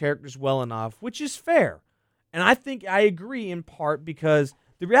up these characters well enough, which is fair. And I think I agree in part because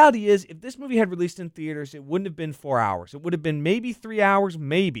the reality is, if this movie had released in theaters, it wouldn't have been 4 hours. It would have been maybe 3 hours,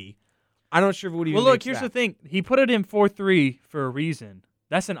 maybe. I'm not sure if it would even. Well, look, here's the thing. He put it in 4:3 for a reason.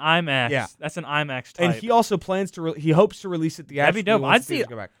 That's an IMAX. Yeah. That's an IMAX type. And he also plans to. He hopes to release it theatrically. That'd be dope. I'd see it.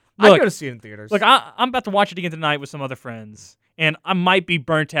 I'd go to see it in theaters. Look, I'm about to watch it again tonight with some other friends, and I might be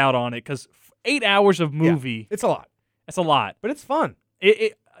burnt out on it because 8 hours of movie. Yeah, it's a lot. It's a lot, but it's fun.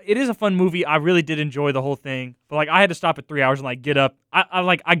 It is a fun movie. I really did enjoy the whole thing, but I had to stop at 3 hours and get up.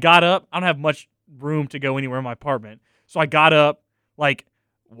 I got up. I don't have much room to go anywhere in my apartment, so I got up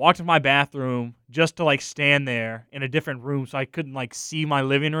walked to my bathroom just to stand there in a different room so I couldn't see my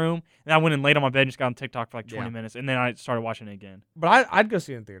living room. And I went and laid on my bed and just got on TikTok for 20 minutes, and then I started watching it again. But I'd go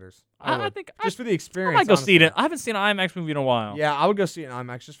see it in theaters. I think just for the experience. I might go see it. I haven't seen an IMAX movie in a while. Yeah, I would go see it in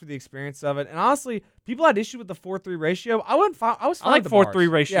IMAX just for the experience of it. And honestly, people had issue with the 4:3 ratio. I was fine. I like 4:3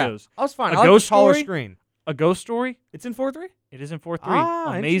 ratios. Yeah, I was fine. A I Ghost like the taller Story? screen. A Ghost Story? It's in 4:3? It is in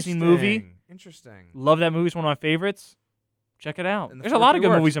 4:3. Amazing movie. Interesting. Love that movie. It's one of my favorites. Check it out. And There's a lot of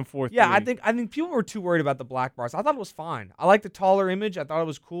good movies in 4:3. Yeah, I think people were too worried about the black bars. I thought it was fine. I liked the taller image. I thought it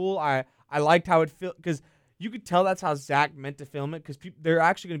was cool. I liked how it felt because you could tell that's how Zack meant to film it because they're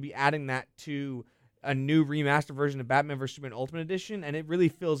actually going to be adding that to a new remastered version of Batman vs. Superman Ultimate Edition, and it really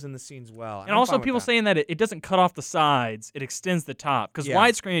fills in the scenes well. And also people saying that it doesn't cut off the sides, it extends the top. Because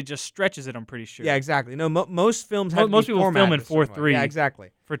widescreen, it just stretches it, I'm pretty sure. Yeah, exactly. No, most films have most people film in 4:3. Yeah,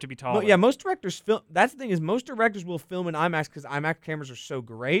 exactly. For it to be taller. Yeah, most directors film. That's the thing is most directors will film in IMAX because IMAX cameras are so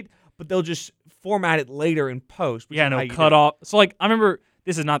great. but they'll just format it later in post. Which Yeah, is no, how you cut do it. off. So like I remember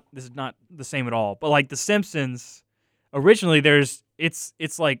this is not the same at all. But like The Simpsons, originally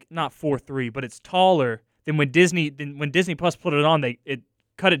it's like not 4:3, but it's taller than when Disney Plus put it on. It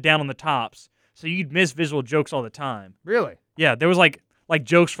cut it down on the tops, so you'd miss visual jokes all the time. Really? Yeah, there was like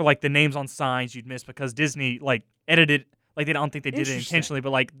jokes for like the names on signs you'd miss because Disney like edited. Like they don't think they did it intentionally,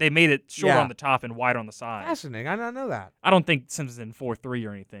 but like they made it shorter on the top and wider on the side. Fascinating. I didn't know that. I don't think Simpsons in 4:3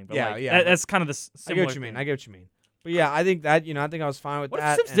 or anything, but Yeah. that's kind of the similar I get what you mean. But yeah, I think that I think I was fine with What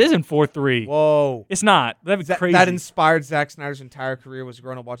that. if Simpsons is in 4:3? Whoa. It's not. That'd be crazy. That inspired Zack Snyder's entire career was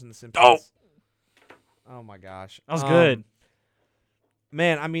growing up watching The Simpsons. Oh my gosh. That was good.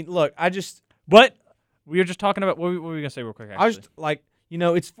 Man, I mean, look, But we were just talking about what were we gonna say real quick? Actually, I was like,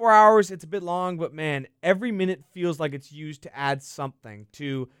 it's 4 hours, it's a bit long, but man, every minute feels like it's used to add something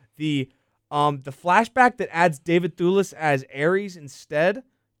to the flashback that adds David Thewlis as Ares instead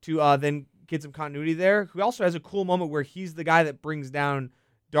to then get some continuity there. Who also has a cool moment where he's the guy that brings down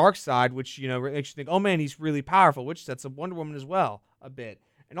Darkseid, which makes you think, oh man, he's really powerful, which sets up Wonder Woman as well a bit.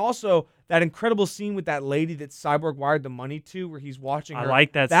 And also that incredible scene with that lady that Cyborg wired the money to, where he's watching her. I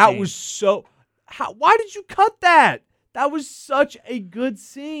like that. That scene. was so. Why did you cut that? That was such a good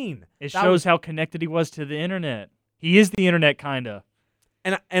scene. It shows how connected he was to the internet. He is the internet, kinda.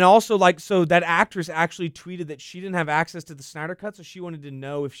 And also, so that actress actually tweeted that she didn't have access to the Snyder Cut, so she wanted to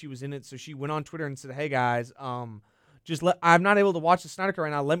know if she was in it. So she went on Twitter and said, "Hey guys, I'm not able to watch the Snyder Cut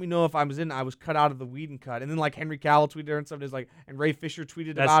right now. Let me know if I was in it. I was cut out of the Whedon cut." And then like Henry Cavill tweeted her and stuff. And Ray Fisher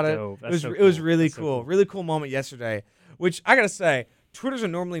tweeted about dope. it. It was really cool. Really cool moment yesterday. Which I gotta say, Twitter's a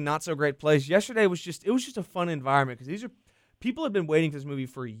normally not so great place. Yesterday was just a fun environment because people have been waiting for this movie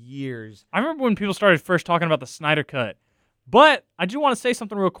for years. I remember when people started first talking about the Snyder Cut. But I do want to say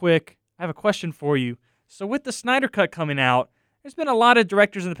something real quick. I have a question for you. So with the Snyder Cut coming out, there's been a lot of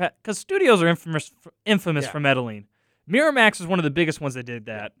directors in the past, because studios are infamous for meddling. Miramax is one of the biggest ones that did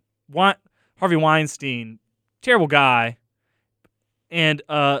that. Harvey Weinstein, terrible guy. And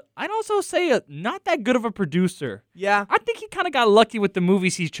I'd also say not that good of a producer. Yeah. I think he kind of got lucky with the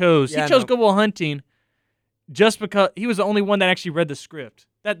movies he chose. Yeah, he chose Good Will Hunting just because he was the only one that actually read the script.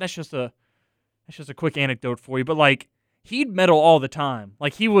 That's just a quick anecdote for you. But like, he'd meddle all the time.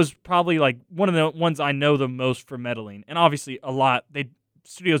 Like, he was probably like one of the ones I know the most for meddling. And obviously a lot.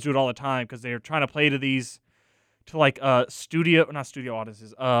 Studios do it all the time because they're trying to play to like studio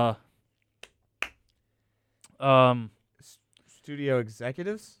audiences. Studio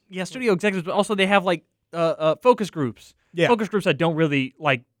executives? Yeah, studio executives, but also they have like focus groups. Yeah. Focus groups that don't really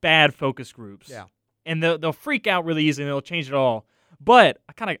like bad focus groups. Yeah. And they'll freak out really easily and they'll change it all. But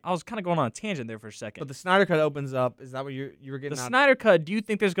I was kind of going on a tangent there for a second. But the Snyder Cut opens up. Is that what you were getting The at? Snyder Cut, do you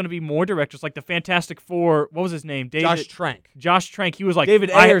think there's going to be more directors like the Fantastic Four? What was his name? Josh Trank. Josh Trank. He was like David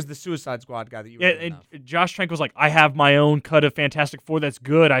Ayer's the Suicide Squad guy that you were and Josh Trank was like, I have my own cut of Fantastic Four that's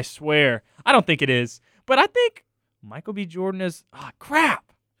good, I swear. I don't think it is. But I think Michael B. Jordan is...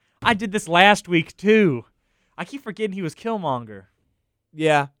 crap. I did this last week, too. I keep forgetting he was Killmonger.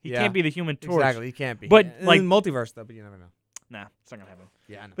 Yeah. He can't be the Human Torch. Exactly, he can't be. But like in multiverse, though, but you never know. Nah, it's not going to happen.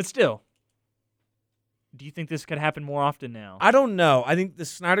 Yeah, I know. But still, do you think this could happen more often now? I don't know. I think the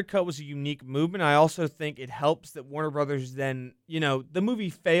Snyder Cut was a unique movement. I also think it helps that Warner Brothers then, the movie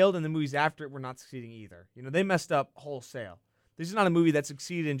failed and the movies after it were not succeeding either. They messed up wholesale. This is not a movie that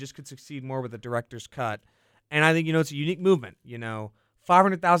succeeded and just could succeed more with a director's cut. And I think, it's a unique movement.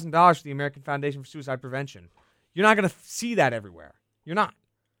 $500,000 for the American Foundation for Suicide Prevention. You're not going to see that everywhere. You're not.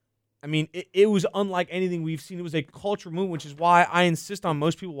 I mean, it was unlike anything we've seen. It was a cultural movement, which is why I insist on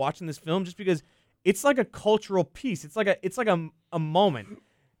most people watching this film, just because it's like a cultural piece. It's like a moment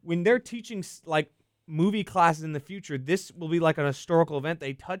when they're teaching like movie classes in the future. This will be like an historical event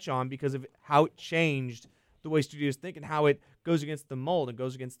they touch on because of how it changed the way studios think and how it goes against the mold and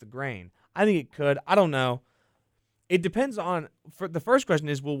goes against the grain. I think it could. I don't know. It depends on. For the first question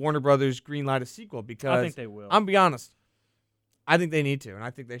is, will Warner Brothers greenlight a sequel? Because I think they will. I'm be honest. I think they need to, and I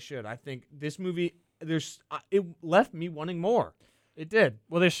think they should. I think this movie, it left me wanting more. It did.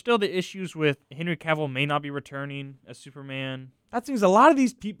 Well, there's still the issues with Henry Cavill may not be returning as Superman. That seems a lot of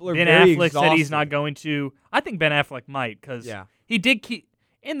these people are Ben very Affleck exhausted. said he's not going to. I think Ben Affleck might because he did keep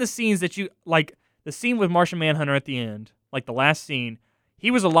in the scenes that you like. The scene with Martian Manhunter at the end, like the last scene, he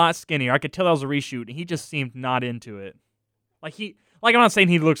was a lot skinnier. I could tell that was a reshoot, and he just seemed not into it. I'm not saying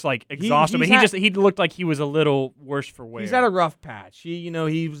he looks like exhausted, but he looked like he was a little worse for wear. He's had a rough patch. He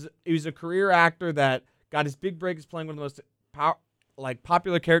was a career actor that got his big break as playing one of the most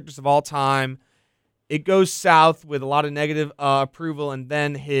popular characters of all time. It goes south with a lot of negative approval, and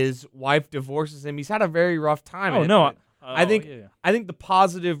then his wife divorces him. He's had a very rough time. Oh no, I think yeah. I think the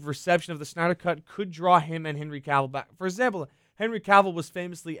positive reception of the Snyder Cut could draw him and Henry Cavill back. For example, Henry Cavill was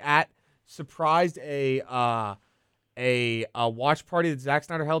famously surprised a watch party that Zack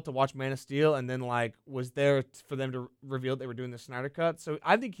Snyder held to watch Man of Steel, and then was there for them to reveal they were doing the Snyder Cut. So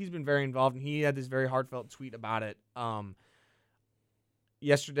I think he's been very involved, and he had this very heartfelt tweet about it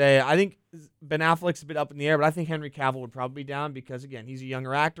yesterday. I think Ben Affleck's a bit up in the air, but I think Henry Cavill would probably be down because, again, he's a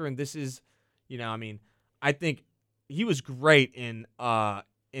younger actor, and this is, I think he was great in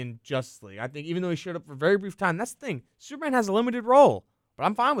Justice League. I think even though he showed up for a very brief time, that's the thing. Superman has a limited role, but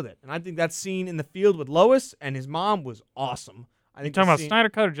I'm fine with it. And I think that scene in the field with Lois and his mom was awesome. I think You talking about Snyder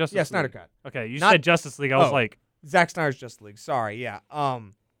Cut or Justice League? Yeah, Snyder Cut. Okay, you said Justice League. I was like... Zack Snyder's Justice League. Sorry, yeah.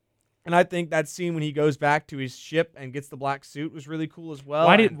 And I think that scene when he goes back to his ship and gets the black suit was really cool as well.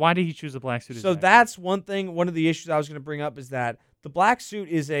 Why did he choose the black suit? So that's one thing. One of the issues I was going to bring up is that the black suit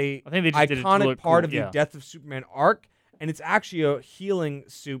is a iconic part of the Death of Superman arc, and it's actually a healing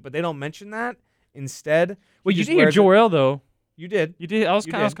suit, but they don't mention that. Instead, well, you did hear Jor-El though. You did. You did. I was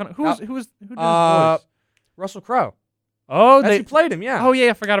kind of. Who did his voice? Russell Crowe. Oh, they played him. Yeah. Oh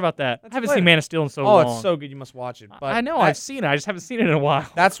yeah, I forgot about that. I haven't seen Man of Steel in so long. Oh, it's so good. You must watch it. But I know I've seen it. I just haven't seen it in a while.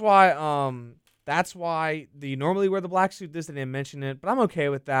 That's why. That's why they normally wear the black suit. They didn't mention it, but I'm okay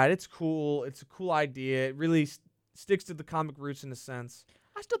with that. It's cool. It's a cool idea. It really sticks to the comic roots in a sense.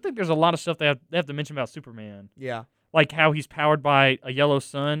 I still think there's a lot of stuff they have to mention about Superman. Yeah. Like how he's powered by a yellow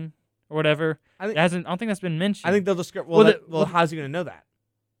sun or whatever. I don't think that's been mentioned. I think they'll discuss. Well, how's he going to know that?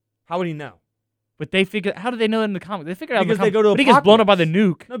 How would he know? But how did they know that in the comic? They figured out because in the they go to. But he gets blown up by the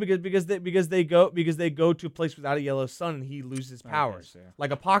nuke. No, because they go to a place without a yellow sun and he loses powers. Okay,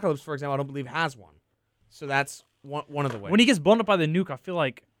 like Apocalypse, for example, I don't believe has one. So that's one of the ways. When he gets blown up by the nuke, I feel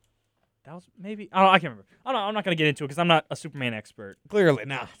like that was maybe. I can't remember. I'm not going to get into it because I'm not a Superman expert. Clearly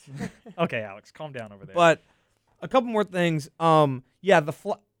not. Okay, Alex, calm down over there. But a couple more things. So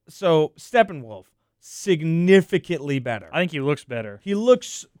Steppenwolf, significantly better. I think he looks better.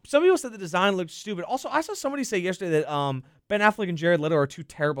 Some people said the design looked stupid. Also, I saw somebody say yesterday that Ben Affleck and Jared Leto are two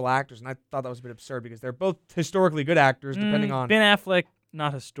terrible actors, and I thought that was a bit absurd because they're both historically good actors, depending on Ben Affleck.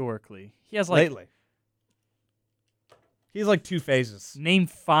 Not historically. He has lately. He's like two phases. Name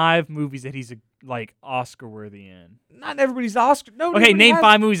 5 movies that he's Oscar worthy in. Not everybody's Oscar. No. Okay, name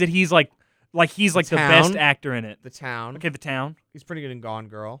 5 movies that he's he's the best actor in it. The Town. Okay, The Town. He's pretty good in Gone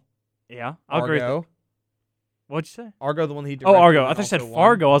Girl. Yeah, I'll agree. Argo. What'd you say? Argo, the one that he directed. Oh, Argo. I thought you said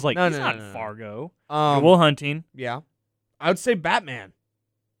Fargo. I was like, no, he's not no. Fargo. Will Hunting. Yeah. I would say Batman.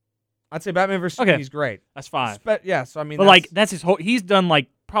 I'd say Batman versus Superman. He's great. That's 5. Yeah, so I mean, but that's his whole. He's done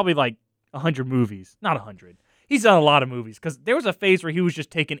probably 100 movies. Not 100. He's done a lot of movies because there was a phase where he was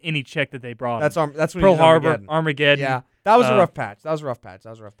just taking any check that they brought him. That's when Pearl Harbor, Armageddon. Yeah, that was a rough patch.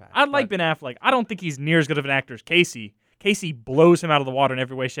 I like Ben Affleck. I don't think he's near as good of an actor as Casey. Casey blows him out of the water in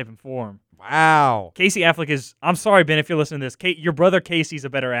every way, shape, and form. Wow. Casey Affleck is. I'm sorry, Ben, if you're listening to this. your brother Casey's a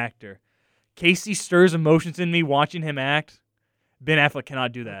better actor. Casey stirs emotions in me watching him act. Ben Affleck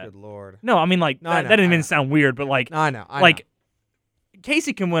cannot do that. Good Lord. No, I mean that didn't even sound weird, but I know.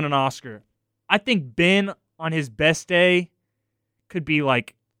 Casey can win an Oscar. I think Ben on his best day could be I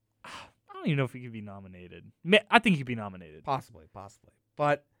don't even know if he could be nominated. I think he'd be nominated. Possibly.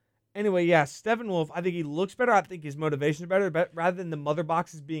 But anyway, yeah, Steppenwolf, I think he looks better. I think his motivation is better. But rather than the mother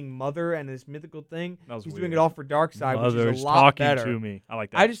boxes being mother and this mythical thing, he's doing it all for Darkseid, which is a lot better. Talking to me. I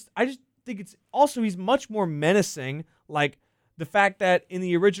like that. I just think it's also he's much more menacing. Like the fact that in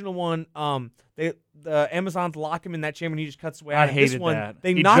the original one, the Amazons lock him in that chamber and he just cuts away. I hated this one, that.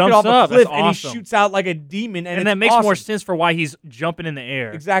 They he knock it off a cliff and he shoots out like a demon. And that makes awesome. more sense for why he's jumping in the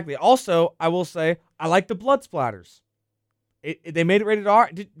air. Exactly. Also, I will say, I like the blood splatters. They made it rated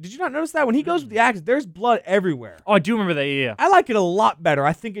R. Did you not notice that? When he goes with the axe, there's blood everywhere. Oh, I do remember that, yeah. I like it a lot better.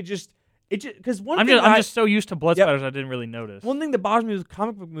 I think it just because I'm just so used to blood splatters I didn't really notice. One thing that bothers me with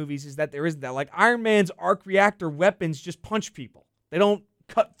comic book movies is that there isn't that. Like Iron Man's arc reactor weapons just punch people. They don't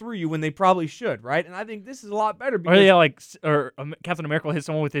cut through you when they probably should, right? And I think this is a lot better because or Captain America will hit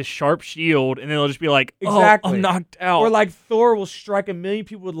someone with his sharp shield, and then they'll just be like, exactly. I'm knocked out. Or like Thor will strike a million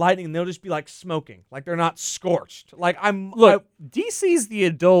people with lightning, and they'll just be like smoking, like they're not scorched. DC's the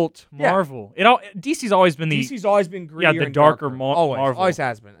adult Marvel. DC's always been DC's always been grittier, the darker Marvel. Always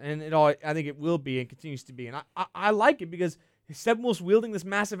has been, and I think it will be and continues to be. And I like it because Steppenwolf's wielding this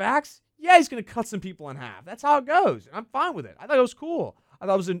massive axe. Yeah, he's gonna cut some people in half. That's how it goes. And I'm fine with it. I thought it was cool. I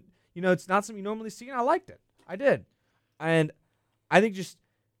thought it was it's not something you normally see, and I liked it. I did. And I think just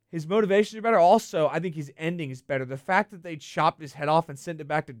his motivations are better. Also, I think his ending is better. The fact that they chopped his head off and sent it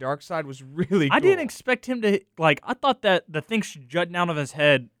back to Darkseid was really cool. I didn't expect him to, I thought that the things jutting out of his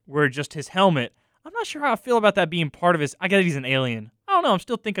head were just his helmet. I'm not sure how I feel about that being part of his. I guess he's an alien. I don't know. I'm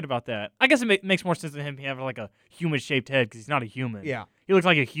still thinking about that. I guess it makes more sense than him having like a human-shaped head because he's not a human. Yeah. He looks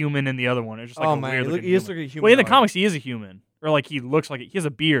like a human in the other one. It's just like Oh a man, weird looking he is human. like a human. Well, in the comics, he is a human, or like he looks like he has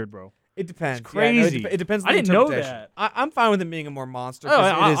a beard, bro. It depends. It's crazy. Yeah, no, it depends. On I the didn't know interpretation. that. I'm fine with him being a more monster. Oh,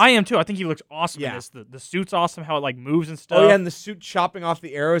 'cause I am too. I think he looks awesome Yeah. in this. The suit's awesome. How it like moves and stuff. Oh yeah, and the suit chopping off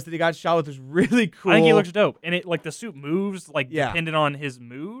the arrows that he got shot with was really cool. I think he looks dope, and it like the suit moves like Yeah. depending on his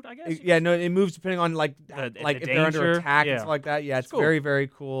mood. I guess. Yeah, no, it moves depending on like The if they're under danger. attack Yeah. and stuff like that. Yeah, it's cool. very very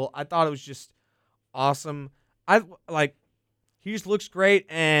cool. I thought it was just awesome. I like he just looks great,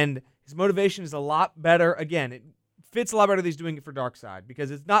 and his motivation is a lot better. Again, it fits a lot better that he's doing it for Darkseid because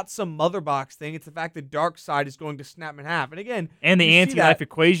it's not some mother box thing. It's the fact that Darkseid is going to snap him in half. And again, And the you see anti-life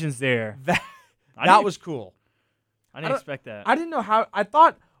equation's there. that was cool. I didn't expect that. I didn't know how. I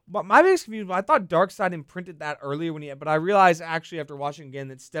thought, but my biggest confusion was I thought Darkseid imprinted that earlier but I realized actually after watching again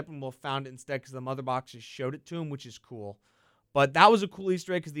that Steppenwolf found it instead because the mother boxes showed it to him, which is cool. But that was a cool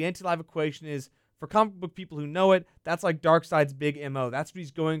Easter egg because the anti-life equation is, for comic book people who know it, that's like Darkseid's big MO. That's what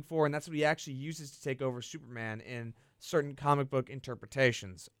he's going for, and that's what he actually uses to take over Superman in certain comic book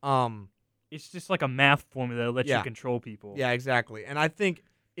interpretations. It's just like a math formula that lets Yeah. you control people. Yeah, exactly. And I think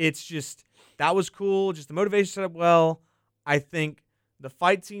it's just, that was cool. Just the motivation set up well. I think the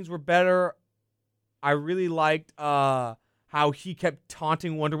fight scenes were better. I really liked how he kept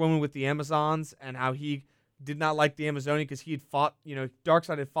taunting Wonder Woman with the Amazons and how he did not like the Amazonian because he had fought,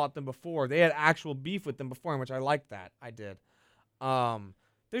 Darkseid had fought them before. They had actual beef with them before, which I liked that. I did.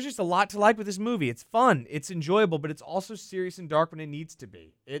 There's just a lot to like with this movie. It's fun. It's enjoyable, but it's also serious and dark when it needs to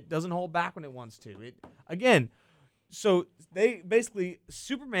be. It doesn't hold back when it wants to. So they basically,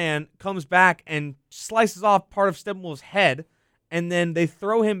 Superman comes back and slices off part of Steppenwolf's head, and then they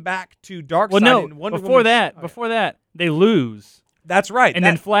throw him back to Darkseid. Well, no. And Wonder Before Woman, that, they lose, that's right. and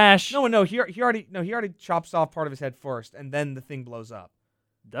then Flash. No. He already chops off part of his head first, and then the thing blows up.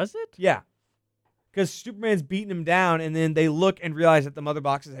 Does it? Yeah, because Superman's beating him down, and then they look and realize that the mother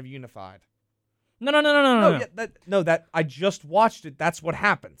boxes have unified. No. That I just watched it. That's what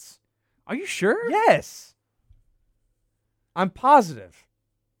happens. Are you sure? Yes, I'm positive.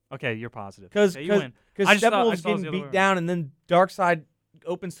 Okay, you're positive. Because okay, you win. Steppenwolf's thought it was the getting other way beat around. down, and then Darkseid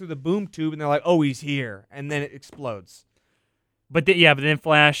opens through the boom tube, and they're like, "Oh, he's here," and then it explodes. But then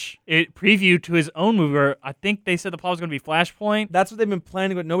Flash, it previewed to his own movie where I think they said the plot was going to be Flashpoint. That's what they've been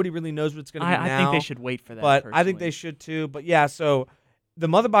planning, but nobody really knows what it's going to be now. I think they should wait for that. But I think personally. they should too. But yeah, so the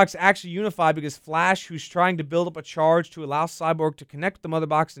mother box actually unified because Flash, who's trying to build up a charge to allow Cyborg to connect with the mother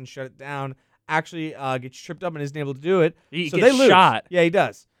box and shut it down, actually gets tripped up and isn't able to do it. He so gets they lose. shot. Yeah, he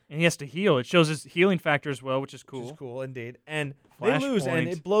does. And he has to heal. It shows his healing factor as well, which is cool. Which is cool, indeed. And Flashpoint. they lose, and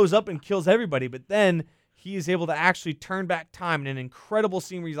it blows up and kills everybody. But then he is able to actually turn back time in an incredible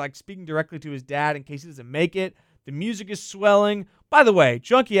scene where he's like speaking directly to his dad in case he doesn't make it. The music is swelling. By the way,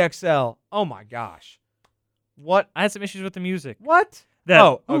 Junkie XL. Oh my gosh, what? I had some issues with the music. What? That,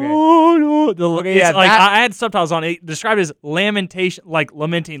 okay. Okay, yeah, like that- I had subtitles on it. Described as lamentation, like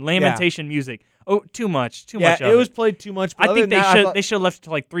lamentation music. Oh, too much of it was played too much. But I think they they should have left it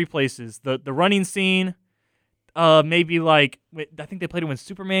to like three places. The running scene, maybe like I think they played it when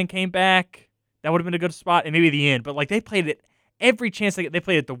Superman came back. That would have been a good spot, and maybe the end. But like they played it every chance they get. They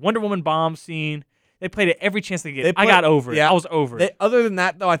played it the Wonder Woman bomb scene. They played it every chance they get. I got over it. Yeah. I was over it. Other than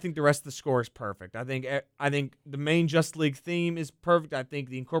that, though, I think the rest of the score is perfect. I think the main Justice League theme is perfect. I think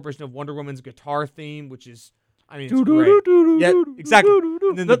the incorporation of Wonder Woman's guitar theme, which is, it's great. Yeah, exactly.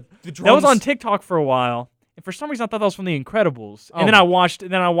 And then the drums. That was on TikTok for a while, and for some reason I thought that was from The Incredibles. And then I watched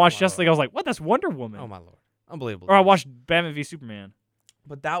Justice League. I was like, "What? That's Wonder Woman." Oh my lord, unbelievable. Or I watched Batman v Superman.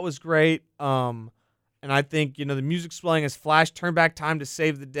 But that was great. And I think the music swelling as Flash turned back time to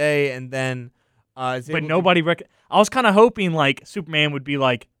save the day, and then. But nobody I was kind of hoping like Superman would be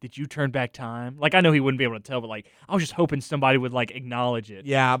like, "Did you turn back time?" Like I know he wouldn't be able to tell, but like I was just hoping somebody would like acknowledge it.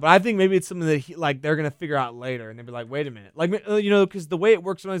 Yeah, but I think maybe it's something that they're gonna figure out later, and they'll be like, "Wait a minute," like because the way it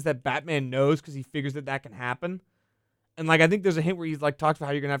works sometimes is that Batman knows because he figures that can happen, and like I think there's a hint where he's like talks about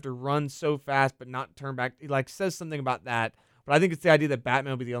how you're gonna have to run so fast but not turn back. He like says something about that. But I think it's the idea that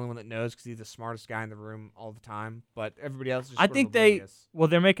Batman will be the only one that knows because he's the smartest guy in the room all the time. But everybody else is just I think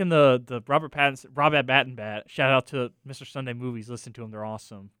they're making the Robert Pattinson bat. Shout out to Mr. Sunday Movies. Listen to them. They're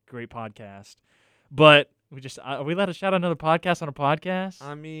awesome. Great podcast. But are we allowed to shout out another podcast on a podcast?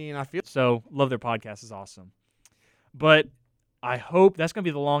 I feel so. Love their podcast. Is awesome. But I hope that's going to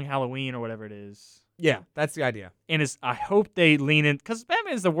be the Long Halloween or whatever it is. Yeah, that's the idea. And I hope they lean in because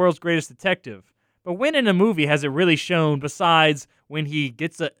Batman is the world's greatest detective. But when in a movie has it really shown, besides when he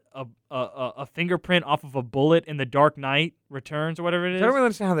gets a fingerprint off of a bullet in The Dark Knight Returns or whatever it is? I don't really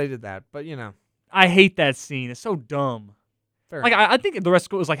understand how they did that, but I hate that scene. It's so dumb. Fair Like, enough. I think the rest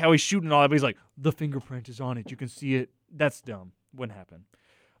of it was like how he's shooting and all that, but he's like, the fingerprint is on it. You can see it. That's dumb. Wouldn't happen.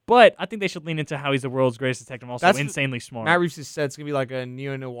 But I think they should lean into how he's the world's greatest detective, also That's insanely smart. Matt Reeves has said it's gonna be like a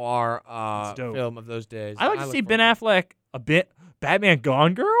neo-noir It's dope. film of those days. I like to look see Ben forward Affleck a bit Batman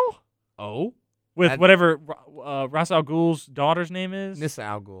Gone Girl Oh, with That- whatever Ra's al Ghul's daughter's name is. Nissa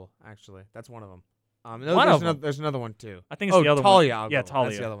Al Ghul, actually, that's one of them. One of them. There's another one too. I think it's the other one. Talia Al Ghul. Yeah, That's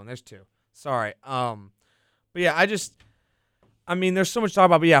Talia. the other one. There's two. Sorry. But yeah, there's so much to talk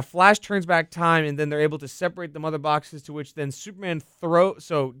about. But yeah, Flash turns back time, and then they're able to separate the mother boxes. To which then Superman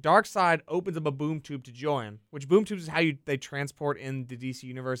So Darkseid opens up a boom tube to join. Which boom tubes is how they transport in the DC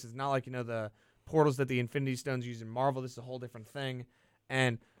universe. It's not like the portals that the Infinity Stones use in Marvel. This is a whole different thing,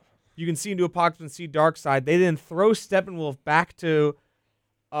 and you can see into Apocalypse and see Darkseid. They then throw Steppenwolf back to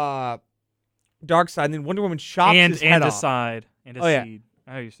Darkseid, and then Wonder Woman chops his head off. Decide and Oh, yeah. Decide.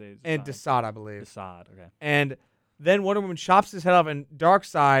 How do you say it? And Desaad, I believe. Decide. Okay. And then Wonder Woman chops his head off, and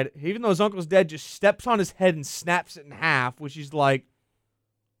Darkseid, even though his uncle's dead, just steps on his head and snaps it in half, which is like,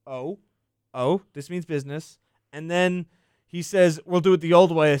 oh, this means business. And then he says, we'll do it the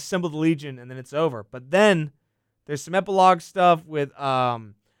old way, assemble the Legion, and then it's over. But then there's some epilogue stuff with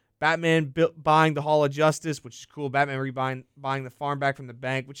Batman buying the Hall of Justice, which is cool. Batman buying the farm back from the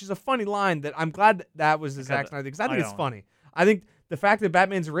bank, which is a funny line that I'm glad that was the Zack Snyder, because I think it's funny. I think the fact that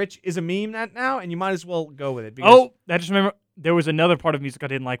Batman's rich is a meme now, and you might as well go with it. Because I just remember there was another part of music I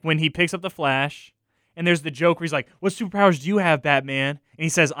didn't like when he picks up the Flash, and there's the joke where he's like, "What superpowers do you have, Batman?" And he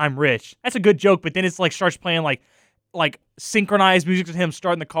says, "I'm rich." That's a good joke, but then it's like starts playing like synchronized music to him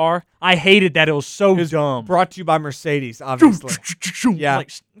starting the car. I hated that. It was so dumb. Brought to you by Mercedes, obviously. Yeah.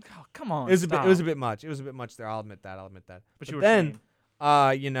 Like, oh, come on. It was a bit much. It was a bit much there. I'll admit that. But you were then,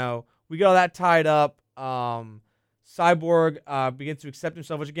 we got all that tied up. Cyborg begins to accept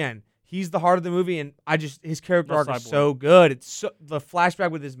himself, which again, he's the heart of the movie, and his character arc is so good. It's the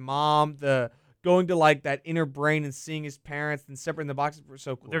flashback with his mom, the going to like that inner brain and seeing his parents and separating the boxes were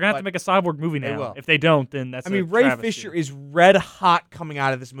so cool. They're gonna have to make a Cyborg movie now. will. If they don't, then that's. Ray Fisher is red hot coming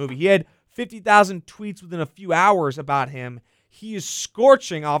out of this movie. He had 50,000 tweets within a few hours about him. He is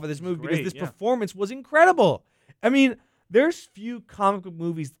scorching off of this movie because this performance was incredible. I mean, there's few comic book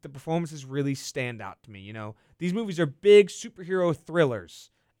movies that the performances really stand out to me. These movies are big superhero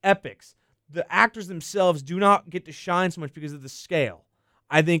thrillers, epics. The actors themselves do not get to shine so much because of the scale.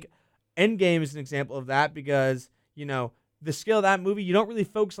 I think Endgame is an example of that because, the scale of that movie, you don't really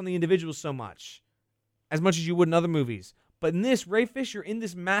focus on the individuals so much as you would in other movies. But in this, Ray Fisher, in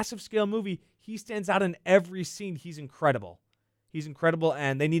this massive scale movie, he stands out in every scene. He's incredible.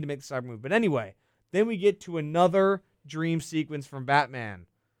 And they need to make the Cyber movie. But anyway, then we get to another dream sequence from Batman,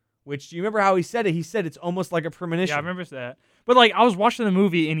 which, do you remember how he said it? He said it's almost like a premonition. Yeah, I remember that. But, I was watching the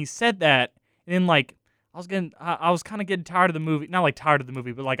movie, and he said that, and then, I was kind of getting tired of the movie. Not, tired of the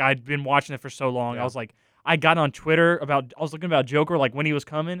movie, but, I'd been watching it for so long. Yeah. I was I got on Twitter I was looking about Joker, when he was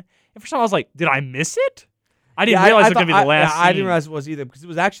coming, and for some I was like, did I miss it? I didn't realize it was going to be the last scene. I didn't realize it was either, because it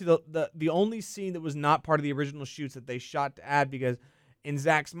was actually the only scene that was not part of the original shoots that they shot to add, because in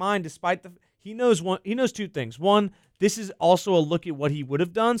Zack's mind, despite he knows two things. One, this is also a look at what he would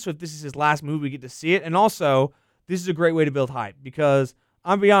have done, so if this is his last movie, we get to see it, and also, this is a great way to build hype, because,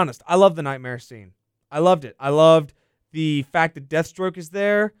 I'm going to be honest, I love the nightmare scene. I loved it. I loved the fact that Deathstroke is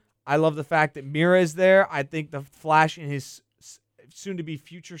there. I love the fact that Mira is there. I think the Flash in his soon-to-be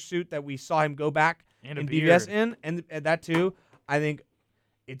future suit that we saw him go back And in a BVS beard. and that too. I think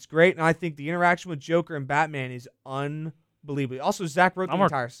it's great, and I think the interaction with Joker and Batman is unbelievable. Also, Zach wrote the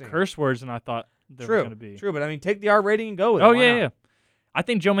entire scene. Curse words than I thought there was going to be. True, but take the R rating and go with it. Oh, Why yeah, not? yeah. I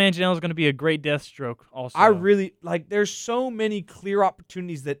think Joe Manganiello is going to be a great Deathstroke also. I really there's so many clear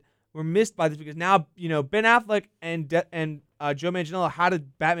opportunities that were missed by this, because now Ben Affleck and Joe Manganiello had a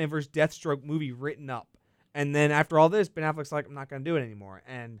Batman vs. Deathstroke movie written up, and then after all this, Ben Affleck's like, I'm not going to do it anymore.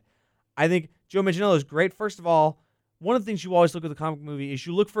 And I think Joe Manganiello is great. First of all, one of the things you always look at the comic movie is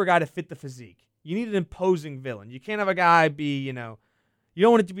you look for a guy to fit the physique. You need an imposing villain. You can't have a guy be you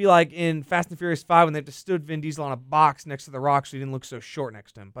don't want it to be like in Fast and Furious 5 when they have to stood Vin Diesel on a box next to The Rock so he didn't look so short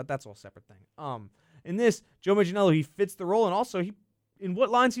next to him. But that's a whole separate thing. In this, Joe Manganiello, he fits the role, and also in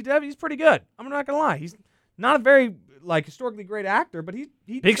what lines he did, he's pretty good. I'm not gonna lie, he's not a very historically great actor, but he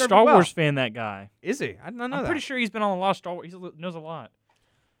big served Star it well. Wars fan. That guy Is he? I did not know I'm that. pretty sure he's been on a lot of Star Wars. He knows a lot.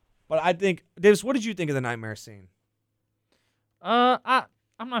 But I think, Davis, what did you think of the nightmare scene?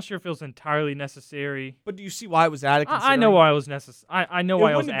 I'm not sure if it was entirely necessary. But do you see why it was added? I know why it was necessary. I know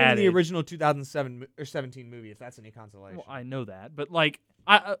why it was wouldn't have been added. in the original 2007 or 17 movie, if that's any consolation. Well, I know that, but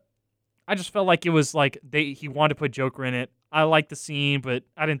I just felt like it was he wanted to put Joker in it. I liked the scene, but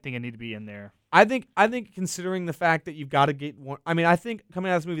I didn't think it needed to be in there. I think considering the fact that you've got to get one. I mean, I think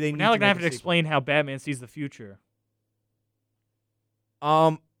coming out of this movie, they need Now they're to gonna have make to a sequel. explain how Batman sees the future,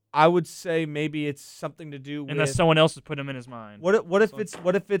 I would say maybe it's something to do with. unless someone else has put him in his mind. What if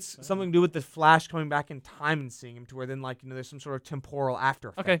it's something to do with the Flash coming back in time and seeing him to where then there's some sort of temporal after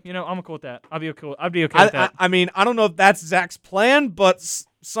effect. Okay, I'm cool with that. I'd be okay with that. I mean, I don't know if that's Zack's plan, but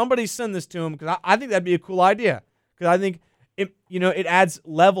somebody send this to him because I think that'd be a cool idea. Because I think it adds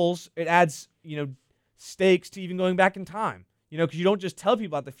levels, it adds stakes to even going back in time. Because you don't just tell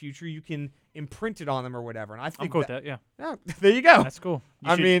people about the future, you can imprint it on them or whatever. And I think I'm cool with that. Yeah, there you go. that's cool.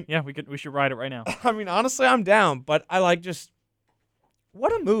 We should write it right now. I mean, honestly, I'm down, but I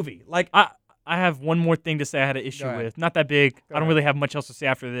what a movie! I have one more thing to say I had an issue with. Not that big. I don't really have much else to say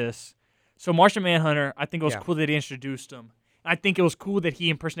after this. So Martian Manhunter, I think it was cool that he introduced him. I think it was cool that he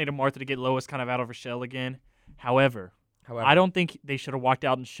impersonated Martha to get Lois kind of out of her shell again. However, I don't think they should have walked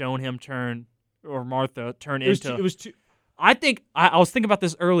out and shown him Martha turn into. It was too. I think I was thinking about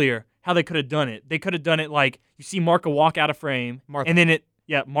this earlier. How they could have done it. They could have done it like you see Martha walk out of frame, Martha. and then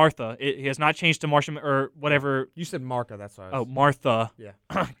Martha. It has not changed to Martian or whatever. You said Martha. That's why. Martha. Yeah.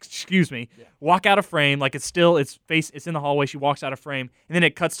 Excuse me. Yeah. Walk out of frame like it's still it's in the hallway. She walks out of frame, and then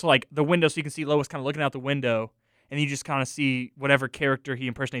it cuts to like the window, so you can see Lois kind of looking out the window, and you just kind of see whatever character he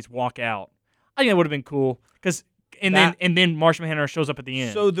impersonates walk out. I think that would have been cool because. And then Martian Manhunter shows up at the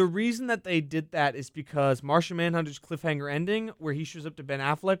end. So the reason that they did that is because Martian Manhunter's cliffhanger ending, where he shows up to Ben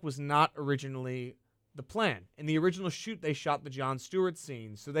Affleck, was not originally the plan. In the original shoot, they shot the John Stewart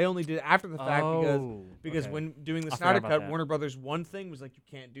scene, so they only did it after the fact because when doing the Snyder Cut, Warner Brothers one thing was like you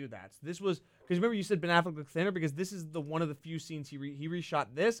can't do that. So this was because remember you said Ben Affleck looked thinner because this is the one of the few scenes he reshot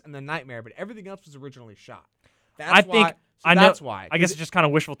this and then Nightmare, but everything else was originally shot. That's why. I guess it's just kind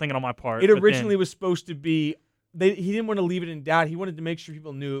of wishful thinking on my part. It originally was supposed to be. He didn't want to leave it in doubt. He wanted to make sure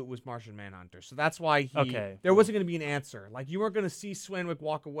people knew it was Martian Manhunter. So that's why there wasn't going to be an answer. Like, you weren't going to see Swanwick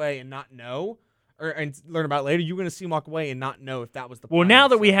walk away and not know, and learn about it later. You were going to see him walk away and not know if that was the plan. Well, now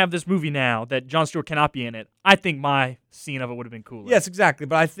that we have this movie now, that John Stewart cannot be in it, I think my scene of it would have been cooler. Yes, exactly.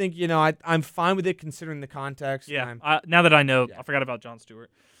 But I think, I'm fine with it considering the context. Yeah, now that I know, I forgot about John Stewart.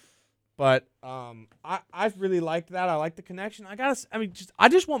 But I really liked that. I like the connection. I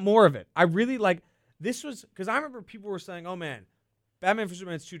just want more of it. I really like... This was because I remember people were saying, "Oh man, Batman v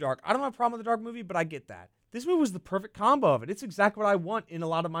Superman is too dark." I don't have a problem with the dark movie, but I get that. This movie was the perfect combo of it. It's exactly what I want in a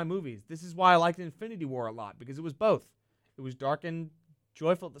lot of my movies. This is why I liked Infinity War a lot because it was both. It was dark and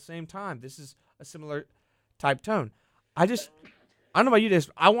joyful at the same time. This is a similar type tone. I don't know about you, this.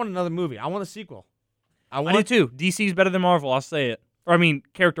 I want another movie. I want a sequel. I do too. DC's better than Marvel. I'll say it. Or I mean,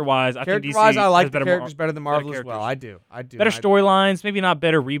 character-wise, I think DC I like the better characters better than Marvel better as well. I do. Better storylines, maybe not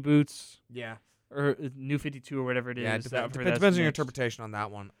better reboots. Yeah. Or New 52 or whatever it is. Yeah, it depends on your interpretation on that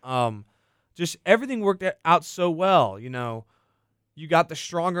one. Just everything worked out so well. You got the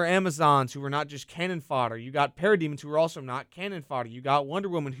stronger Amazons who were not just cannon fodder. You got Parademons who were also not cannon fodder. You got Wonder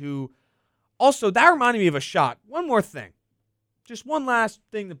Woman who... Also, that reminded me of a shot. One more thing. Just one last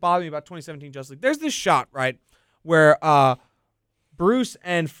thing that bothered me about 2017 Justice League. There's this shot, right, where Bruce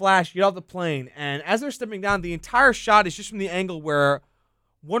and Flash get off the plane, and as they're stepping down, the entire shot is just from the angle where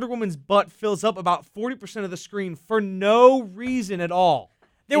Wonder Woman's butt fills up about 40% of the screen for no reason at all.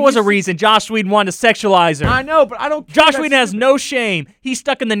 There was a reason. Joss Whedon wanted to sexualize her. I know, but I don't care. Joss Whedon has no shame. He's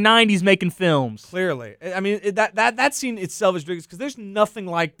stuck in the 90s making films. Clearly. I mean, that scene itself is ridiculous because there's nothing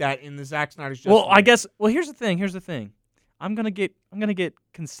like that in the Zack Snyder's Justice League. I guess, here's the thing. I'm going to get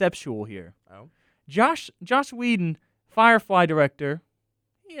conceptual here. Oh. Joss Whedon, Firefly director.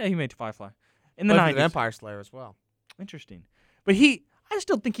 Yeah, he made Firefly. In the 90s. Vampire Slayer as well. Interesting. But I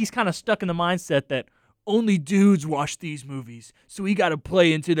still think he's kind of stuck in the mindset that only dudes watch these movies, so he got to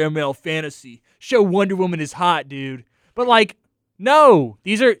play into their male fantasy. Show Wonder Woman is hot, dude. But no,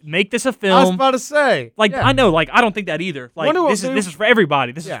 make this a film. I was about to say. I know, I don't think that either. This is for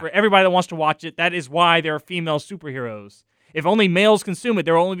everybody. This is for everybody that wants to watch it. That is why there are female superheroes. If only males consume it,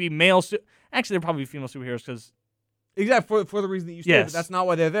 there will only be male. Actually, there'll probably be female superheroes because. Exactly, for the reason that you said, but that's not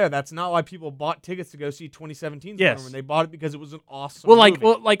why they're there. That's not why people bought tickets to go see 2017's Wonder Woman. They bought it because it was an awesome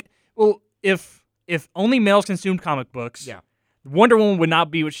movie. If only males consumed comic books, Wonder Woman would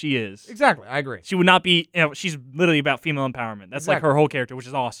not be what she is. Exactly, I agree. She would not be, she's literally about female empowerment. That's her whole character, which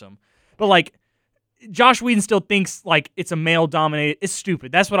is awesome. But Josh Whedon still thinks it's a male-dominated. It's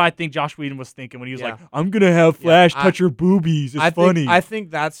stupid. That's what I think Josh Whedon was thinking when he was I'm going to have Flash touch her boobies. It's funny. I think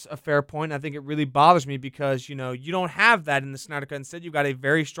that's a fair point. I think it really bothers me because, you don't have that in the Snyder Cut. Instead, you've got a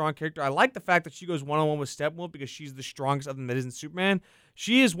very strong character. I like the fact that she goes one-on-one with Steppenwolf because she's the strongest other than that isn't Superman.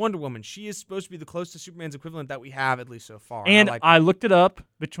 She is Wonder Woman. She is supposed to be the closest Superman's equivalent that we have, at least so far. And I, like I looked it up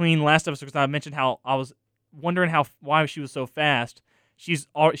between last episode because I mentioned how I was wondering why she was so fast. She's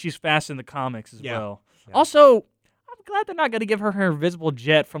fast in the comics as well. Yeah. Also, I'm glad they're not going to give her invisible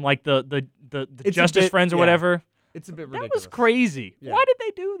jet from like the Justice Friends or whatever. It's a bit ridiculous. That was crazy. Yeah. Why did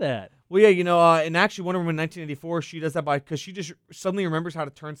they do that? Well, yeah, and actually Wonder Woman 1984, she does that because she just suddenly remembers how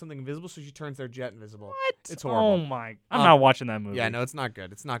to turn something invisible, so she turns their jet invisible. What? It's horrible. Oh my! I'm not watching that movie. Yeah, no, it's not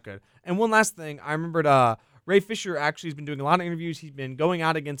good. It's not good. And one last thing, I remembered Ray Fisher actually has been doing a lot of interviews. He's been going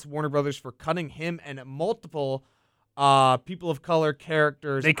out against Warner Brothers for cutting him and multiple people of color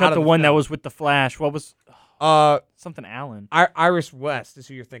characters. They cut the one that was with the Flash. What was something Allen? Iris West is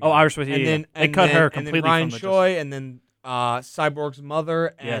who you're thinking. Oh, Iris West. And then they cut her completely. And then Ryan from Choi, and then Cyborg's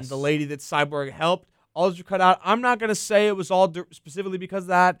mother, and the lady that Cyborg helped. All those were cut out. I'm not going to say it was all specifically because of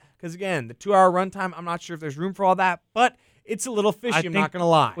that, because, again, the 2-hour runtime, I'm not sure if there's room for all that, but it's a little fishy, I'm not going to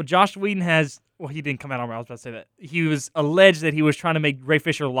lie. Well, Josh Whedon he didn't come out on I was about to say that. He was alleged that he was trying to make Ray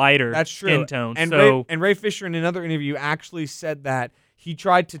Fisher lighter. That's true. Skin tone. And Ray Fisher, in another interview, actually said that he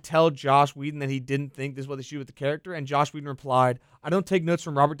tried to tell Josh Whedon that he didn't think this is what they should do with the character, and Josh Whedon replied, I don't take notes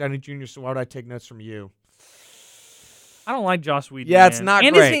from Robert Downey Jr., so why would I take notes from you? I don't like Josh Whedon. Yeah, it's not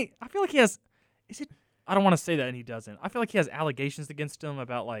great. I feel like he has. I don't want to say that, and he doesn't. I feel like he has allegations against him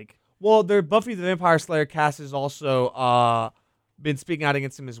about like. Well, their Buffy the Vampire Slayer cast has also been speaking out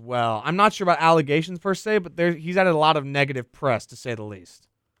against him as well. I'm not sure about allegations per se, but he's had a lot of negative press, to say the least.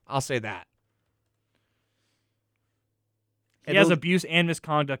 I'll say that. He has abuse and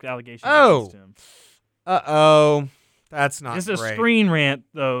misconduct allegations against him. That's not great. This is great. A screen rant,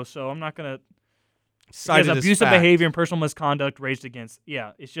 though, so I'm not going to. He has abusive behavior and personal misconduct raised against.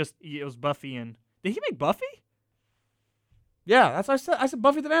 Yeah, it was Buffy and. Did he make Buffy? Yeah, that's what I said. I said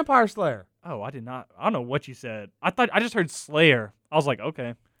Buffy the Vampire Slayer. Oh, I did not. I don't know what you said. I just heard Slayer. I was like,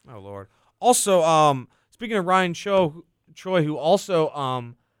 okay. Oh Lord. Also, speaking of Ryan Choi, who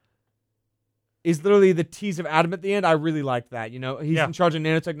also is literally the tease of Adam at the end. I really liked that. You know, he's in charge of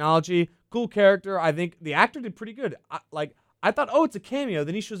nanotechnology. Cool character. I think the actor did pretty good. I thought, it's a cameo.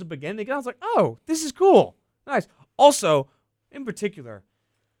 Then he shows up again. I was like, oh, this is cool. Nice. Also, in particular,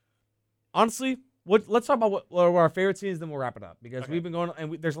 honestly, let's talk about what our favorite scenes, then we'll wrap it up. Because we've been going,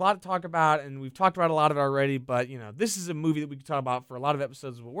 and there's a lot to talk about, and we've talked about a lot of it already, but, this is a movie that we could talk about for a lot of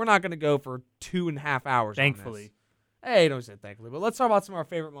episodes, but we're not going to go for 2.5 hours. Thankfully. Hey, don't say thankfully, but let's talk about some of our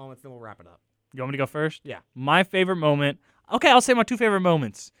favorite moments, then we'll wrap it up. You want me to go first? Yeah. My favorite moment. Okay, I'll say my 2 favorite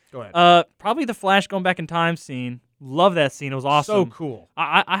moments. Go ahead. Probably the Flash going back in time scene. Love that scene. It was awesome. So cool.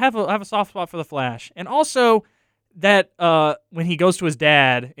 I have a soft spot for the Flash, and also that when he goes to his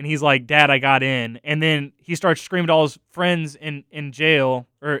dad and he's like, "Dad, I got in," and then he starts screaming to all his friends in jail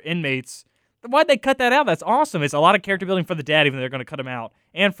or inmates. Why'd they cut that out? That's awesome. It's a lot of character building for the dad, even though they're going to cut him out,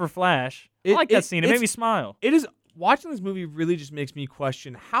 and for Flash. I like that scene. It made me smile. It is. Watching this movie really just makes me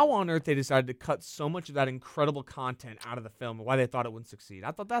question how on earth they decided to cut so much of that incredible content out of the film and why they thought it wouldn't succeed.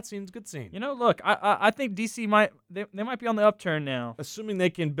 I thought that scene's a good scene. Look, I think DC might be on the upturn now. Assuming they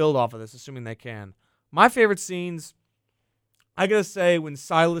can build off of this, assuming they can. My favorite scenes, I gotta say, when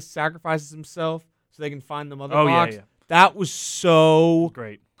Silas sacrifices himself so they can find the mother box. Yeah. That was so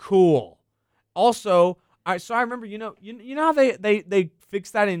great, cool. Also, so I remember, you know how they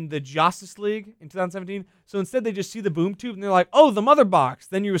fixed that in the Justice League in 2017? So instead they just see the boom tube and they're like, oh, the mother box.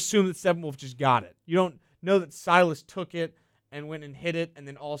 Then you assume that Steppenwolf just got it. You don't know that Silas took it and went and hit it. And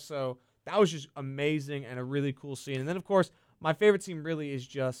then also, that was just amazing and a really cool scene. And then, of course, my favorite scene really is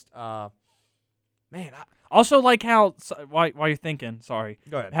just, also like how, while you're thinking, sorry.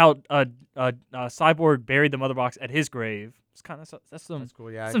 Go ahead. How Cyborg buried the mother box at his grave. It's kind of, that's cool,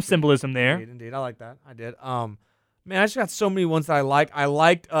 yeah. Some symbolism there. Indeed. I like that. I did. Man, I just got so many ones that I like. I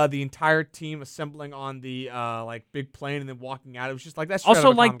liked the entire team assembling on the big plane and then walking out. It was just like that's. I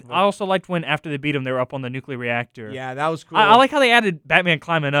also liked when after they beat him, they were up on the nuclear reactor. Yeah, that was cool. I like how they added Batman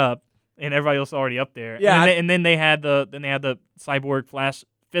climbing up and everybody else already up there. Yeah, and then they had the Cyborg Flash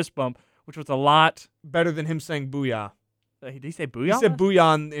fist bump, which was a lot better than him saying "booyah." Did he say booyah? He said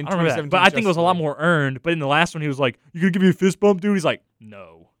booyah in 2017. But I think it was a lot more earned. But in the last one, he was like, "You gonna give me a fist bump, dude?" He's like,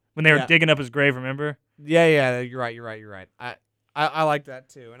 "No." When they were digging up his grave, remember? Yeah, you're right. I like that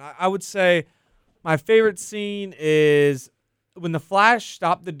too. And I would say my favorite scene is when the Flash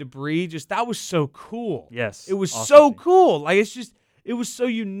stopped the debris. Just that was so cool. Yes. It was so cool. Like it was so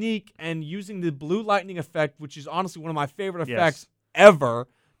unique, and using the blue lightning effect, which is honestly one of my favorite effects ever,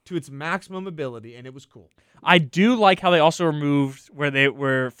 to its maximum ability, and it was cool. I do like how they also removed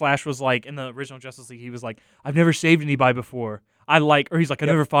where Flash was like in the original Justice League, he was like, "I've never saved anybody before. I he's like, I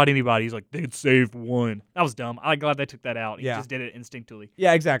never fought anybody. He's like, they could save one. That was dumb. I'm glad they took that out. He just did it instinctively.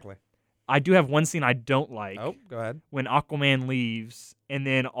 Yeah, exactly. I do have one scene I don't like. Oh, go ahead. When Aquaman leaves, and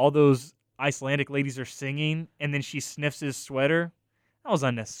then all those Icelandic ladies are singing, and then she sniffs his sweater. That was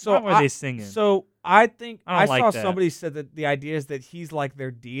unnecessary. Why were they singing? So I think I like saw that. somebody said that the idea is that he's like their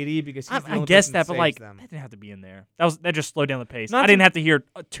deity because he's the only guess person that, but like them. that didn't have to be in there. That just slowed down the pace. Not I didn't have to hear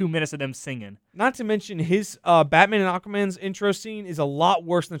 2 minutes of them singing. Not to mention his Batman and Aquaman's intro scene is a lot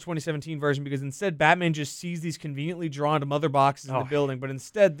worse than the 2017 version because instead Batman just sees these conveniently drawn mother boxes in the building, but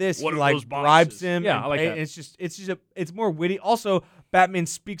instead this he like bribes him. Yeah, I like that. It's more witty. Also, Batman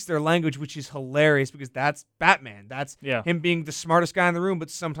speaks their language, which is hilarious because that's Batman. That's him being the smartest guy in the room,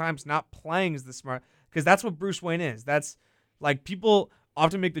 but sometimes not playing as the smart. Because that's what Bruce Wayne is. That's like people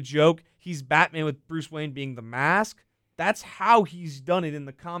often make the joke he's Batman with Bruce Wayne being the mask. That's how he's done it in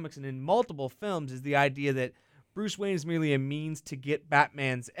the comics and in multiple films. Is the idea that Bruce Wayne is merely a means to get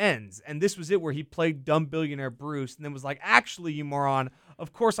Batman's ends, and this was it where he played dumb billionaire Bruce, and then was like, "Actually, you moron.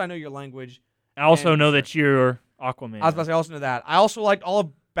 Of course I know your language. I also know that you're Aquaman." I was about to say, I also know that. I also liked all of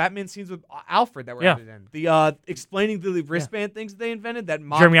Batman scenes with Alfred that were added in. The explaining the wristband things that they invented. That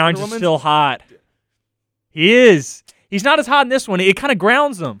Jeremy Irons is still hot. He is. He's not as hot in this one. It kind of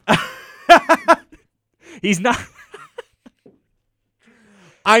grounds him. He's not.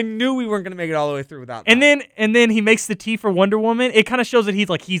 I knew we weren't going to make it all the way through without that. And then he makes the tea for Wonder Woman. It kind of shows that he's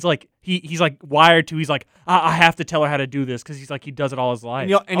wired to. He's like, I have to tell her how to do this because he does it all his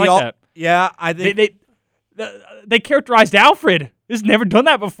life. I like that. Yeah, I think they characterized Alfred. He's never done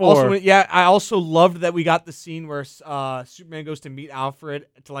that before. Also, I also loved that we got the scene where Superman goes to meet Alfred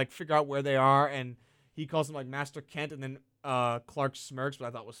to like figure out where they are, and he calls him like Master Kent, and then Clark smirks, but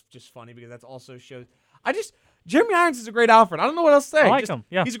I thought was just funny because that also shows. Jeremy Irons is a great Alfred. I don't know what else to say. I like him.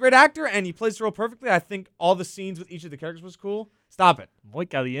 Yeah, he's a great actor, and he plays the role perfectly. I think all the scenes with each of the characters was cool. Stop it, muy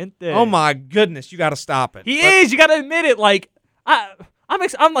caliente. Oh my goodness, you got to stop it. He is. You got to admit it. Like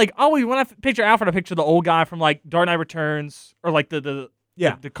I'm like always when I picture Alfred, I picture the old guy from like Dark Knight Returns or like the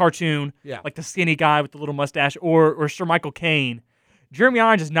cartoon, like the skinny guy with the little mustache, or Sir Michael Caine. Jeremy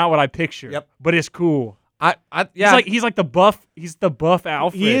Irons is not what I picture. But it's cool. He's like the buff. He's the buff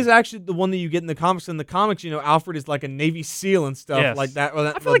Alfred. He is actually the one that you get in the comics. In the comics, Alfred is like a Navy SEAL and stuff like that. Or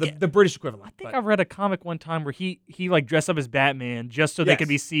I feel like the British equivalent. I think I read a comic one time where he like dressed up as Batman just so they could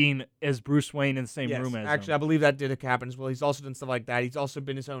be seen as Bruce Wayne in the same room as actually, him. I believe that did happen as well. He's also done stuff like that. He's also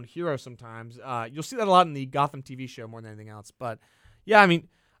been his own hero sometimes. You'll see that a lot in the Gotham TV show more than anything else. But yeah, I mean,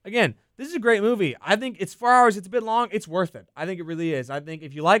 again, this is a great movie. I think it's 4 hours. It's a bit long. It's worth it. I think it really is. I think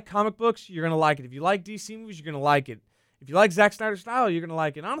if you like comic books, you're going to like it. If you like DC movies, you're going to like it. If you like Zack Snyder style, you're going to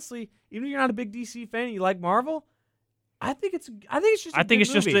like it. Honestly, even if you're not a big DC fan and you like Marvel, I think it's just a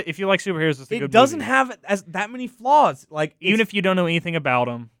good movie. If you like superheroes, it's a good movie. It doesn't have that many flaws. Like even if you don't know anything about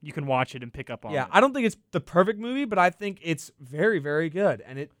them, you can watch it and pick up on it. Yeah, I don't think it's the perfect movie, but I think it's very, very good,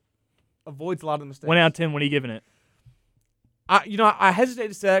 and it avoids a lot of mistakes. 1 out of 10, what are you giving it? I hesitate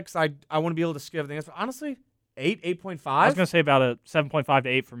to say that because I want to be able to skip everything else. But honestly, 8.5. I was going to say about a 7.5 to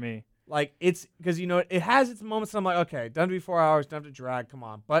 8 for me. Like, it's because, it has its moments, and I'm like, okay, done to be 4 hours, don't have to drag, come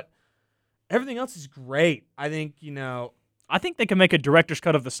on. But everything else is great. I think, I think they can make a director's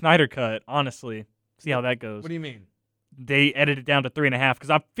cut of the Snyder Cut, honestly. See how that goes. What do you mean? They edited it down to 3.5 because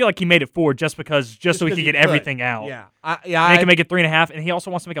I feel like he made it 4 just so he could get everything out. Yeah, they can make it 3.5, and he also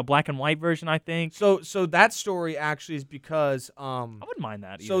wants to make a black and white version, I think. So that story actually is because I wouldn't mind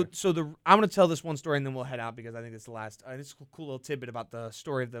that either. I'm going to tell this one story and then we'll head out because I think it's the last. This is a cool little tidbit about the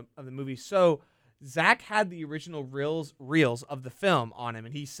story of the movie. So Zack had the original reels of the film on him,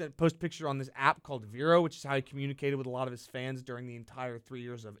 and he posted a picture on this app called Vero, which is how he communicated with a lot of his fans during the entire 3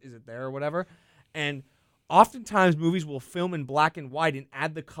 years of Is It There or whatever, and. Oftentimes, movies will film in black and white and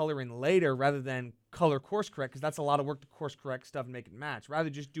add the color in later rather than color course correct because that's a lot of work to course correct stuff and make it match. Rather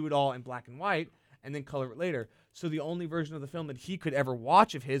just do it all in black and white and then color it later. So the only version of the film that he could ever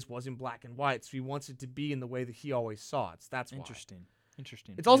watch of his was in black and white. So he wants it to be in the way that he always saw it. So that's why.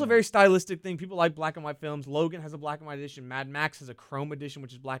 Interesting. It's also a very stylistic thing. People like black and white films. Logan has a black and white edition. Mad Max has a chrome edition,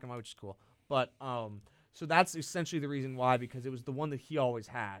 which is black and white, which is cool. But so that's essentially the reason why, because it was the one that he always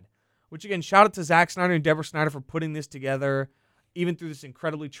had. Which, again, shout out to Zack Snyder and Deborah Snyder for putting this together. Even through this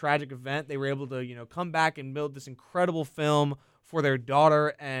incredibly tragic event, they were able to, come back and build this incredible film for their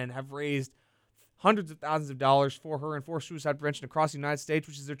daughter and have raised hundreds of thousands of dollars for her and for suicide prevention across the United States,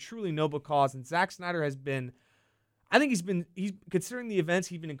 which is a truly noble cause. And Zack Snyder has been, I think he's considering the events,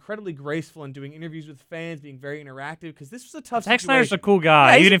 he's been incredibly graceful in doing interviews with fans, being very interactive, because this was a tough Zack situation. Snyder's a cool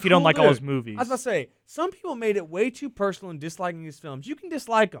guy, Yeah, he's even a if you don't cool like all his dude. movies. I was about to say, some people made it way too personal in disliking his films. You can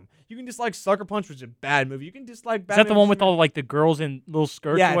dislike them. You can dislike Sucker Punch, which is a bad movie. You can dislike Is Batman that the one with Superman. all like the girls in little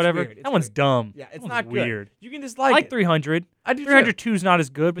skirts Yeah, or it's whatever? weird. It's That one's weird. dumb. Yeah, it's That not one's good. weird. You can I dislike like it. 300. I do 302 is not as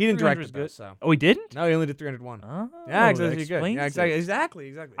good, but He didn't 300 direct is it, though, good. so. Oh, he didn't? No, he only did 301. Oh, Yeah, that exactly. Good. explains Yeah, it.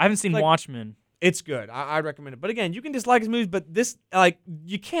 exactly. I haven't seen Like, Watchmen. It's good. I'd recommend it. But again, you can dislike his movies, but this, like,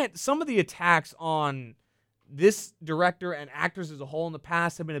 you can't. Some of the attacks on this director and actors as a whole in the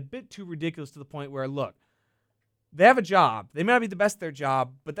past have been a bit too ridiculous to the point where, look, they have a job. They may not be the best at their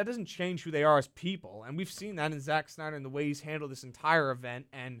job, but that doesn't change who they are as people. And we've seen that in Zack Snyder and the way he's handled this entire event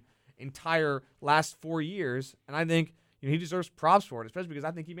and entire last 4 years. And I think he deserves props for it, especially because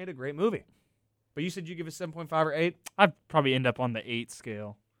I think he made a great movie. But you said you give it 7.5 or 8? I'd probably end up on the 8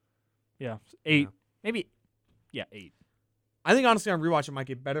 scale. Yeah, 8. Yeah. Maybe, 8. I think, honestly, on rewatch, it might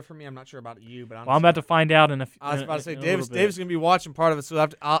get better for me. I'm not sure about you, but honestly, Well, I'm about to find out in a few. I was about to say, in a Davis little bit. is going to be watching part of it, so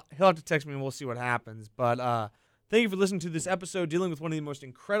he'll have to text me and we'll see what happens. But thank you for listening to this episode dealing with one of the most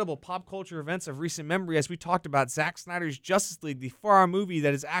incredible pop culture events of recent memory as we talked about Zack Snyder's Justice League, the 4-hour movie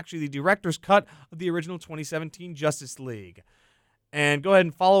that is actually the director's cut of the original 2017 Justice League. And go ahead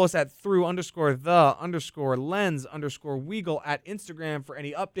and follow us at _the_lens_Weagle at Instagram for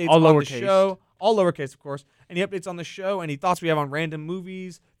any updates All on lowercase. the show. All lowercase, of course. Any updates on the show, any thoughts we have on random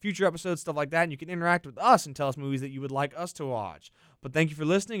movies, future episodes, stuff like that. And you can interact with us and tell us movies that you would like us to watch. But thank you for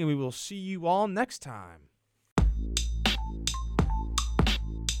listening, and we will see you all next time.